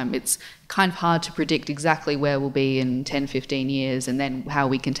lot of the time it's kind of hard to predict exactly where we'll be in 10, 15 years and then how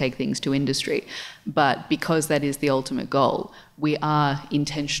we can take things to industry. But because that is the ultimate goal, we are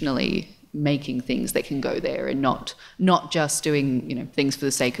intentionally making things that can go there and not just doing things for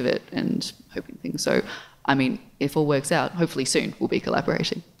the sake of it and hoping things. So, if all works out, hopefully soon we'll be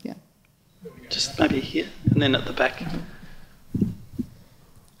collaborating. Yeah. Just maybe here and then at the back.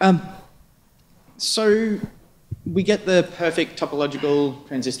 So we get the perfect topological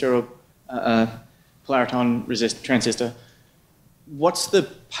transistor or polariton resist transistor. What's the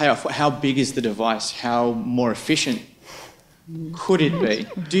payoff? How big is the device? How more efficient could it be?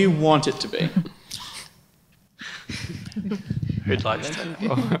 Do you want it to be? Who'd like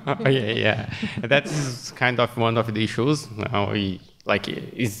to? Yeah. That's kind of one of the issues. Now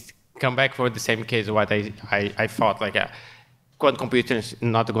is come back for the same case. What I thought quantum computing is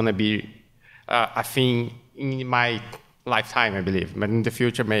not going to be a thing in my lifetime, I believe, but in the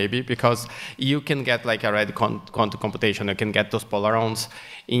future maybe, because you can get already quantum computation, you can get those polarons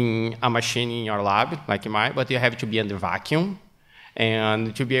in a machine in your lab, like mine, but you have to be under vacuum.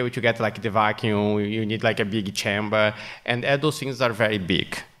 And to be able to get the vacuum, you need a big chamber, and those things are very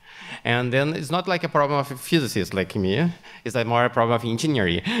big. And then it's not a problem of a physicist like me, it's more a problem of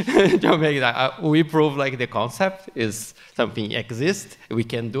engineering. To make that, we prove the concept is something exists, we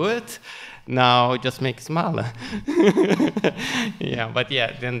can do it. Now just make it smaller.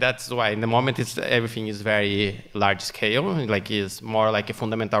 Then that's why in the moment everything is very large scale, it's more a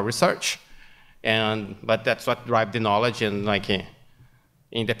fundamental research. But that's what drives the knowledge, and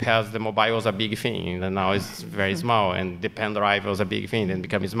in the past the mobile was a big thing, and now it's very small, and the pen drive was a big thing, then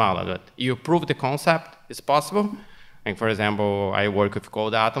becomes smaller. But you prove the concept is possible. And for example, I work with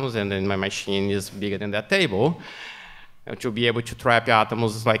cold atoms, and then my machine is bigger than that table. To be able to trap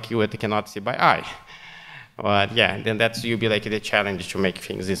atoms you cannot see by eye. But then you'll be the challenge to make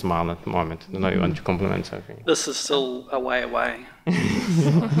things smaller at the moment. I don't know if you want to complement something. This is still a way away.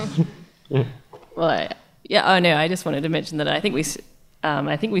 Well, I just wanted to mention that I think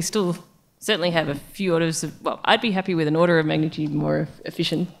we still certainly have a few orders of, I'd be happy with an order of magnitude more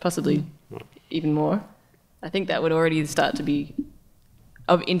efficient, possibly even more. I think that would already start to be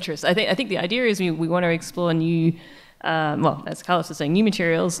of interest. I think the idea is we want to explore new, well, as Carlos was saying, new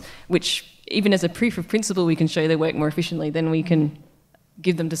materials, which even as a proof of principle, we can show they work more efficiently. Then we can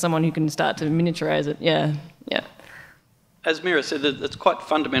give them to someone who can start to miniaturize it. Yeah. As Meera said, it's quite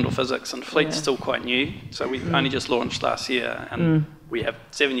fundamental physics, and fleet's still quite new. So we only just launched last year, and we have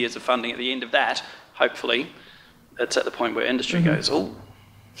 7 years of funding. At the end of that, hopefully, it's at the point where industry goes, oh.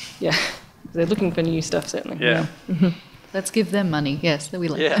 Yeah, they're looking for new stuff, certainly. Yeah. Let's give them money. Yes, that we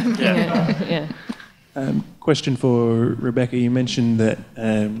like. Yeah. Question for Rebecca. You mentioned that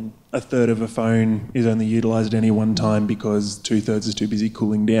a third of a phone is only utilised at any one time because 2/3 is too busy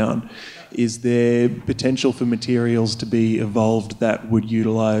cooling down. Is there potential for materials to be evolved that would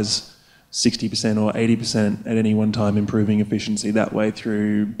utilise 60% or 80% at any one time, improving efficiency that way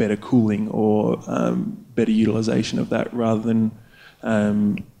through better cooling or better utilisation of that, rather than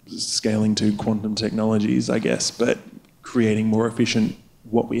scaling to quantum technologies, I guess, but creating more efficient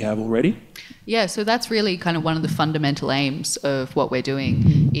what we have already? Yeah, so that's really kind of one of the fundamental aims of what we're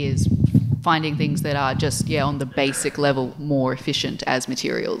doing, is finding things that are just, on the basic level more efficient as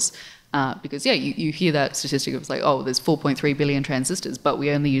materials. Because, you hear that statistic of like, oh, there's 4.3 billion transistors, but we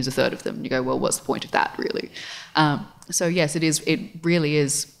only use a third of them. And you go, well, what's the point of that, really? So, yes, it really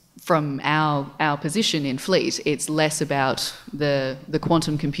is, from our position in fleet, it's less about the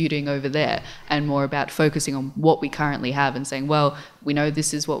quantum computing over there and more about focusing on what we currently have and saying, well, we know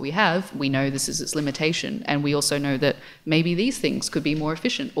this is what we have, we know this is its limitation, and we also know that maybe these things could be more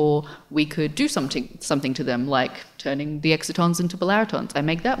efficient, or we could do something to them, like turning the excitons into polaritons and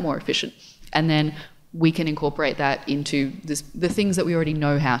make that more efficient. And then we can incorporate that into the things that we already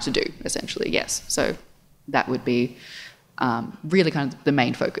know how to do, essentially, yes. So that would be really kind of the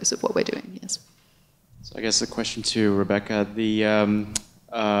main focus of what we're doing, yes. So I guess a question to Rebecca. We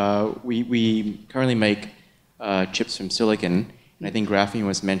currently make chips from silicon, and I think graphene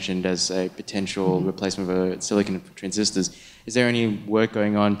was mentioned as a potential replacement of silicon for transistors. Is there any work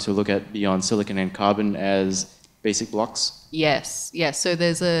going on to look at beyond silicon and carbon as basic blocks? Yes. So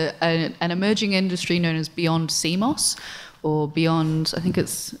there's an emerging industry known as beyond CMOS, or beyond, I think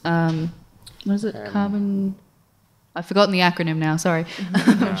it's, what is it, carbon... I've forgotten the acronym now, sorry.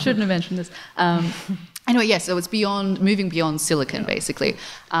 Shouldn't have mentioned this. Anyway, yes, so it's moving beyond silicon, basically.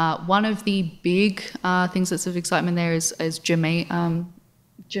 One of the big things that's of excitement there is germanium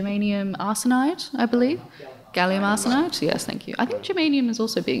arsenide, I believe. Gallium arsenide? Yes, thank you. I think germanium is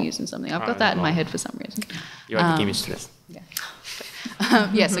also being used in something. I've got that in my head for some reason. You are the chemist.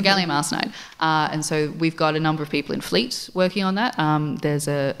 Yeah, so gallium arsenide. And so we've got a number of people in fleet working on that. There's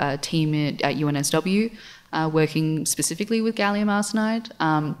a team at UNSW working specifically with gallium arsenide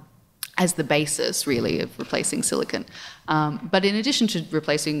as the basis, really, of replacing silicon. But in addition to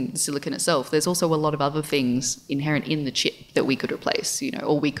replacing silicon itself, there's also a lot of other things inherent in the chip that we could replace,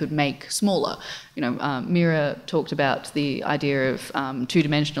 or we could make smaller. Meera talked about the idea of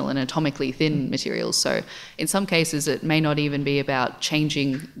two-dimensional and atomically thin materials. So in some cases, it may not even be about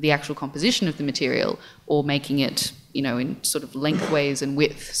changing the actual composition of the material or making it in sort of lengthways and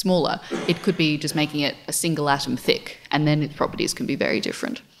width smaller. It could be just making it a single atom thick, and then its properties can be very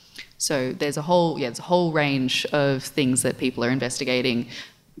different. So there's a whole range of things that people are investigating,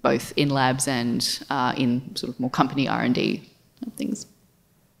 both in labs and in sort of more company R&D things.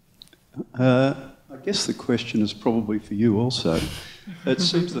 I guess the question is probably for you also. It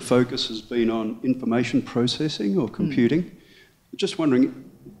seems the focus has been on information processing or computing. Just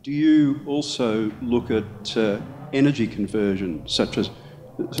wondering, do you also look at energy conversion, such as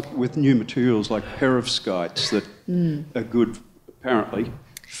with new materials like perovskites that are good, apparently,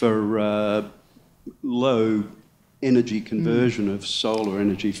 for low energy conversion of solar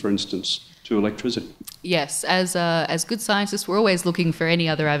energy, for instance, to electricity? Yes, as good scientists, we're always looking for any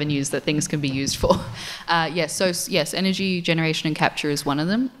other avenues that things can be used for. Yes, energy generation and capture is one of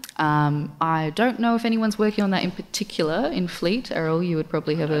them. I don't know if anyone's working on that in particular in fleet. Errol, you would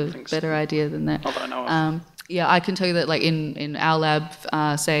probably have a better idea than that. Not that I know of. Yeah, I can tell you that, like in our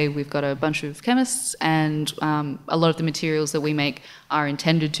lab, say we've got a bunch of chemists, and a lot of the materials that we make are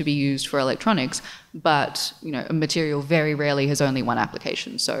intended to be used for electronics, but a material very rarely has only one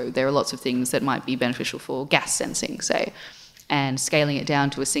application. So there are lots of things that might be beneficial for gas sensing, say, and scaling it down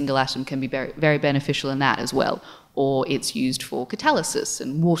to a single atom can be very, very beneficial in that as well. Or it's used for catalysis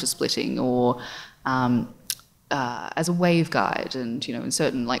and water splitting, or as a waveguide, and in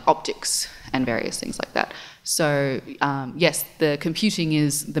certain like optics and various things like that. So yes, the computing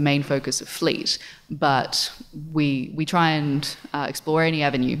is the main focus of fleet, but we try and explore any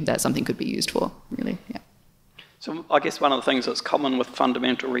avenue that something could be used for, really. Yeah. So I guess one of the things that's common with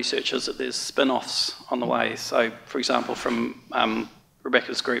fundamental research is that there's spin-offs on the way. So, for example, from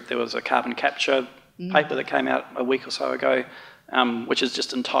Rebecca's group, there was a carbon capture paper that came out a week or so ago, which is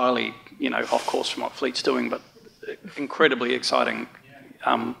just entirely, off course from what Fleet's doing, but incredibly exciting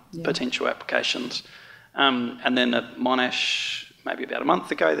potential applications. And then at Monash, maybe about a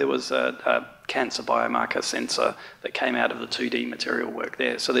month ago, there was a cancer biomarker sensor that came out of the 2D material work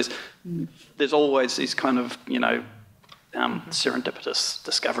there. So there's always these kind of, serendipitous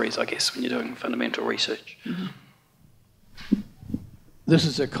discoveries, I guess, when you're doing fundamental research. This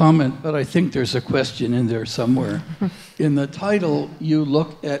is a comment, but I think there's a question in there somewhere. In the title, you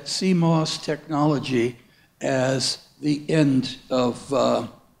look at CMOS technology as the end of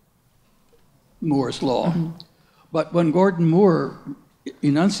Moore's law. But when Gordon Moore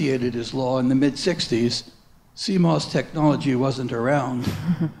enunciated his law in the mid-60s, CMOS technology wasn't around.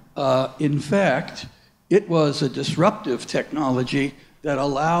 In fact, it was a disruptive technology that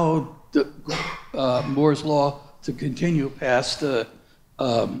allowed Moore's law to continue past the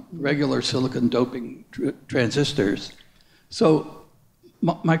regular silicon doping transistors. So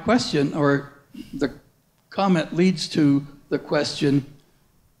my question, or the comment leads to the question,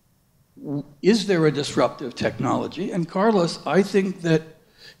 is there a disruptive technology? And Carlos, I think that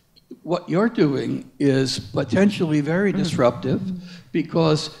what you're doing is potentially very disruptive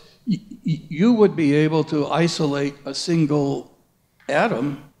because you would be able to isolate a single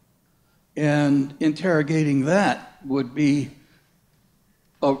atom, and interrogating that would be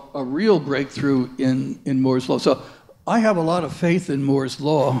a real breakthrough in Moore's law. So I have a lot of faith in Moore's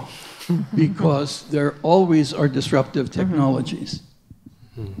law because there always are disruptive technologies.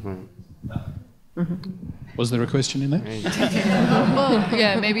 Was there a question in there? Well,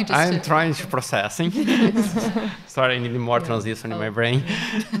 yeah, maybe just. I'm trying to processing. Sorry, I need more transition in my brain.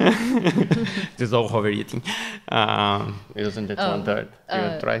 This is all overeating. Isn't it 1/3?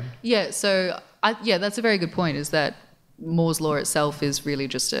 You try? Yeah. So that's a very good point. Is that Moore's law itself is really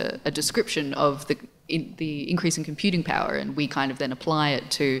just a description of the increase in computing power, and we kind of then apply it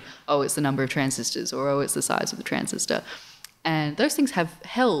to, it's the number of transistors, or it's the size of the transistor. And those things have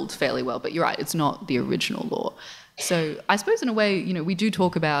held fairly well, but you're right, it's not the original law. So I suppose in a way, we do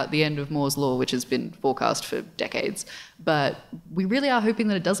talk about the end of Moore's law, which has been forecast for decades, but we really are hoping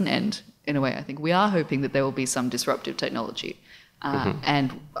that it doesn't end in a way. I think we are hoping that there will be some disruptive technology.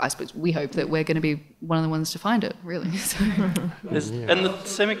 And I suppose we hope that we're going to be one of the ones to find it, really. And the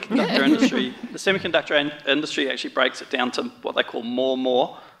semiconductor industry, industry actually breaks it down to what they call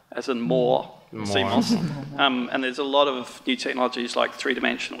more, as in more CMOS. And there's a lot of new technologies like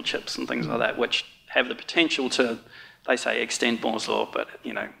three-dimensional chips and things like that, which have the potential to, they say, extend Moore's law, but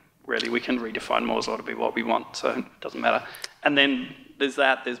really we can redefine Moore's law to be what we want, so it doesn't matter. And then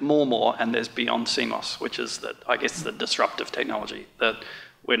there's more, and there's beyond CMOS, which is the disruptive technology that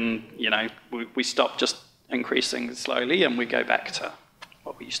when we stop just increasing slowly and we go back to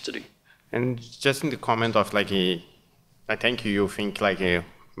what we used to do. And just in the comment of I think you think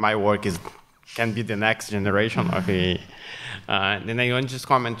my work can be the next generation of then I want to just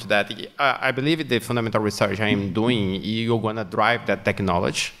comment to that. I believe the fundamental research I am doing, you're going to drive that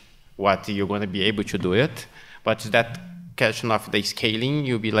technology, what you're going to be able to do it, but that question of the scaling,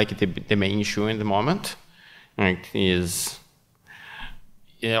 you'll be the main issue in the moment.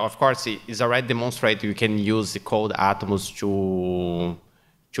 Of course, it's already demonstrated you can use the cold atoms to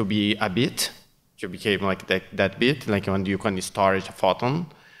be a bit, to become that bit, when you can store a photon,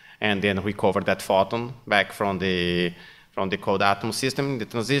 and then recover that photon back from the cold atom system in the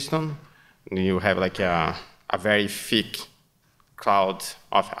transition. You have a very thick cloud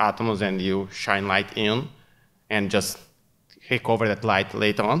of atoms, and you shine light in, and just recover that light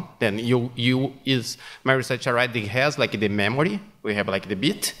later on. Then my research already has the memory. We have the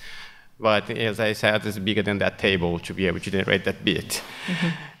bit, but as I said, it's bigger than that table to be able to generate that bit.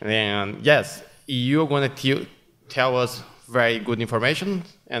 And yes, you're going to tell us very good information,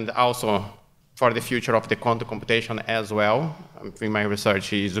 and also for the future of the quantum computation as well. I think my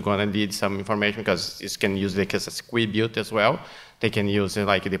research is going to need some information because it can use the QBit as well. They can use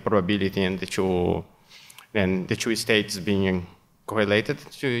the probability and the two states being correlated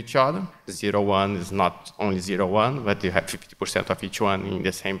to each other. 0, 1 is not only 0, 1, but you have 50% of each one in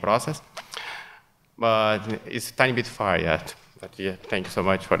the same process. But it's a tiny bit far yet. But yeah, thank you so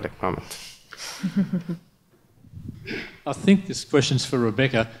much for the comment. I think this question's for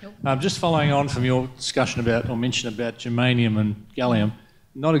Rebecca. Just following on from your discussion about, or mention about germanium and gallium,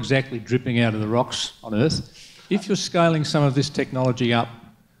 not exactly dripping out of the rocks on Earth. If you're scaling some of this technology up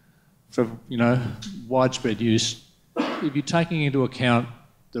for widespread use, if you're taking into account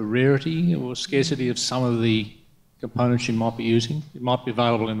the rarity or scarcity of some of the components you might be using, it might be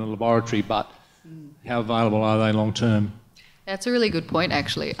available in the laboratory, but how available are they long term? That's a really good point,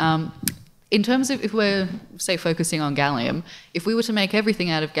 actually. In terms of if we're, say, focusing on gallium, if we were to make everything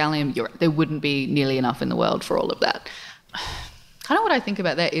out of gallium, there wouldn't be nearly enough in the world for all of that. Kind of what I think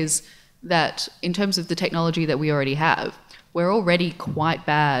about that is that in terms of the technology that we already have, we're already quite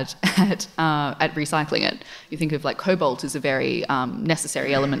bad at recycling it. You think of like cobalt is a very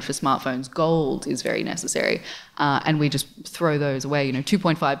necessary element for smartphones. Gold is very necessary, and we just throw those away.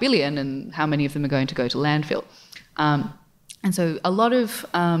 2.5 billion, and how many of them are going to go to landfill? And so a lot of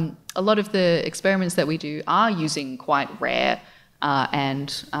the experiments that we do are using quite rare and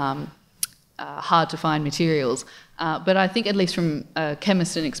hard to find materials. But I think, at least from a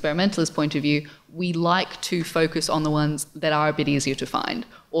chemist and experimentalist point of view, we like to focus on the ones that are a bit easier to find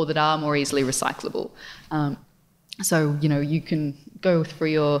or that are more easily recyclable. So you can go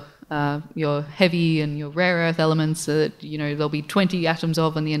through your heavy and your rare earth elements that there'll be 20 atoms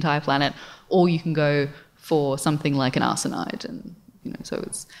of on the entire planet, or you can go for something like an arsenide, and so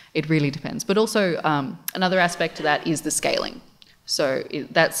it really depends. But also another aspect to that is the scaling. So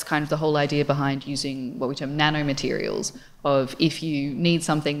that's kind of the whole idea behind using what we term nanomaterials, of if you need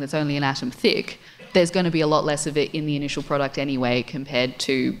something that's only an atom thick, there's going to be a lot less of it in the initial product anyway compared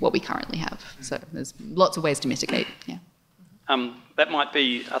to what we currently have. So there's lots of ways to mitigate, yeah. That might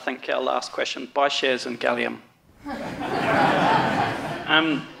be, I think, our last question. Buy shares in gallium.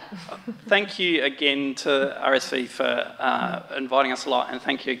 Thank you again to RSV for inviting us a lot, and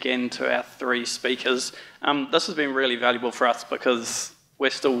thank you again to our three speakers. This has been really valuable for us because we're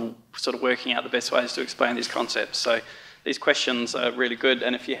still sort of working out the best ways to explain these concepts. So these questions are really good,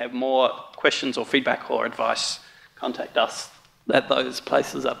 and if you have more questions or feedback or advice, contact us at those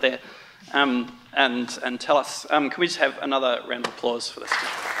places up there and tell us. Can we just have another round of applause for this?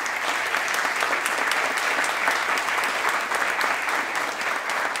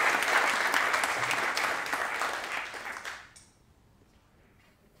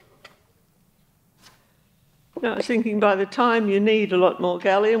 No, I was thinking by the time you need a lot more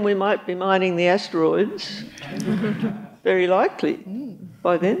gallium, we might be mining the asteroids. Very likely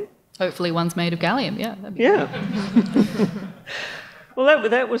by then. Hopefully one's made of gallium, yeah. Well,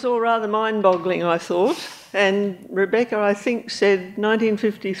 that was all rather mind-boggling, I thought. And Rebecca, I think, said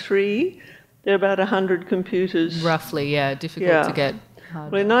 1953, there are about 100 computers. Roughly, yeah, difficult to get.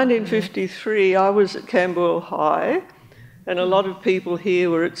 Well, in 1953, I was at Camberwell High, and a lot of people here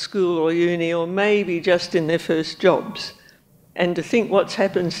were at school or uni or maybe just in their first jobs. And to think what's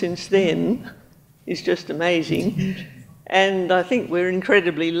happened since then is just amazing. And I think we're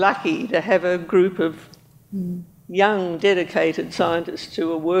incredibly lucky to have a group of young, dedicated scientists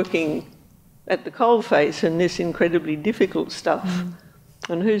who are working at the coalface in this incredibly difficult stuff.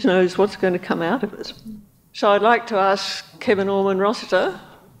 And who knows what's going to come out of it. So I'd like to ask Kevin Orman-Rossiter,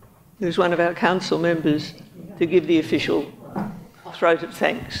 who's one of our council members, to give the official throat of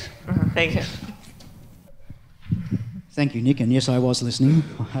thanks. Thank you. Thank you, Nick, and yes, I was listening.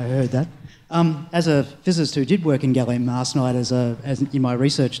 I heard that. As a physicist who did work in gallium arsenide as in my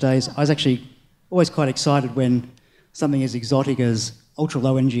research days, I was actually always quite excited when something as exotic as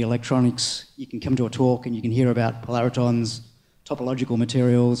ultra-low energy electronics, you can come to a talk and you can hear about polaritons, topological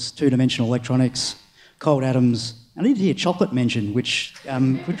materials, two-dimensional electronics, cold atoms. I need to hear chocolate mentioned, which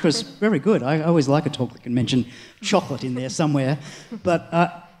was very good. I always like a talk that can mention chocolate in there somewhere. But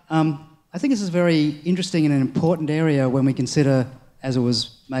I think this is a very interesting and an important area when we consider, as it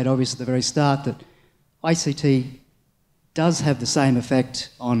was made obvious at the very start, that ICT does have the same effect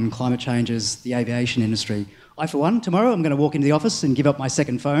on climate change as the aviation industry. I, for one, tomorrow I'm going to walk into the office and give up my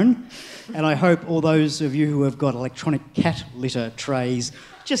second phone, and I hope all those of you who have got electronic cat litter trays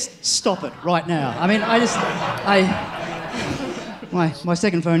just stop it right now. I mean, my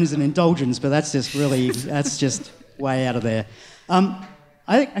second phone is an indulgence, but that's just way out of there.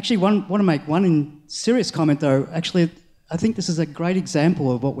 I actually want to make one serious comment, though. Actually, I think this is a great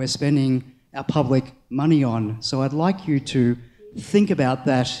example of what we're spending our public money on. So I'd like you to think about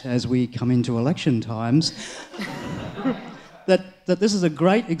that as we come into election times. that this is a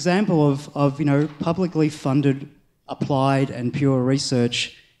great example of publicly funded, applied and pure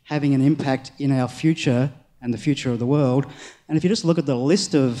research having an impact in our future and the future of the world. And if you just look at the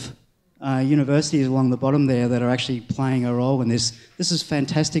list of universities along the bottom there that are actually playing a role in this is a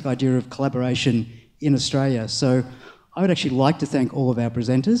fantastic idea of collaboration in Australia. So I would actually like to thank all of our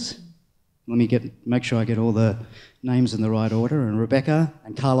presenters. Let me make sure I get all the names in the right order, and Rebecca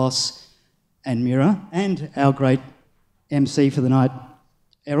and Carlos and Meera, and our great MC for the night,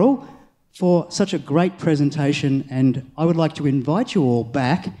 Errol, for such a great presentation. And I would like to invite you all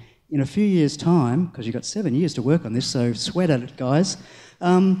back in a few years' time, because you've got 7 years to work on this, so sweat at it, guys,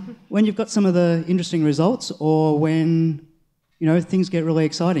 when you've got some of the interesting results, or when you know, things get really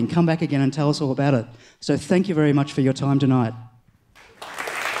exciting. Come back again and tell us all about it. So thank you very much for your time tonight.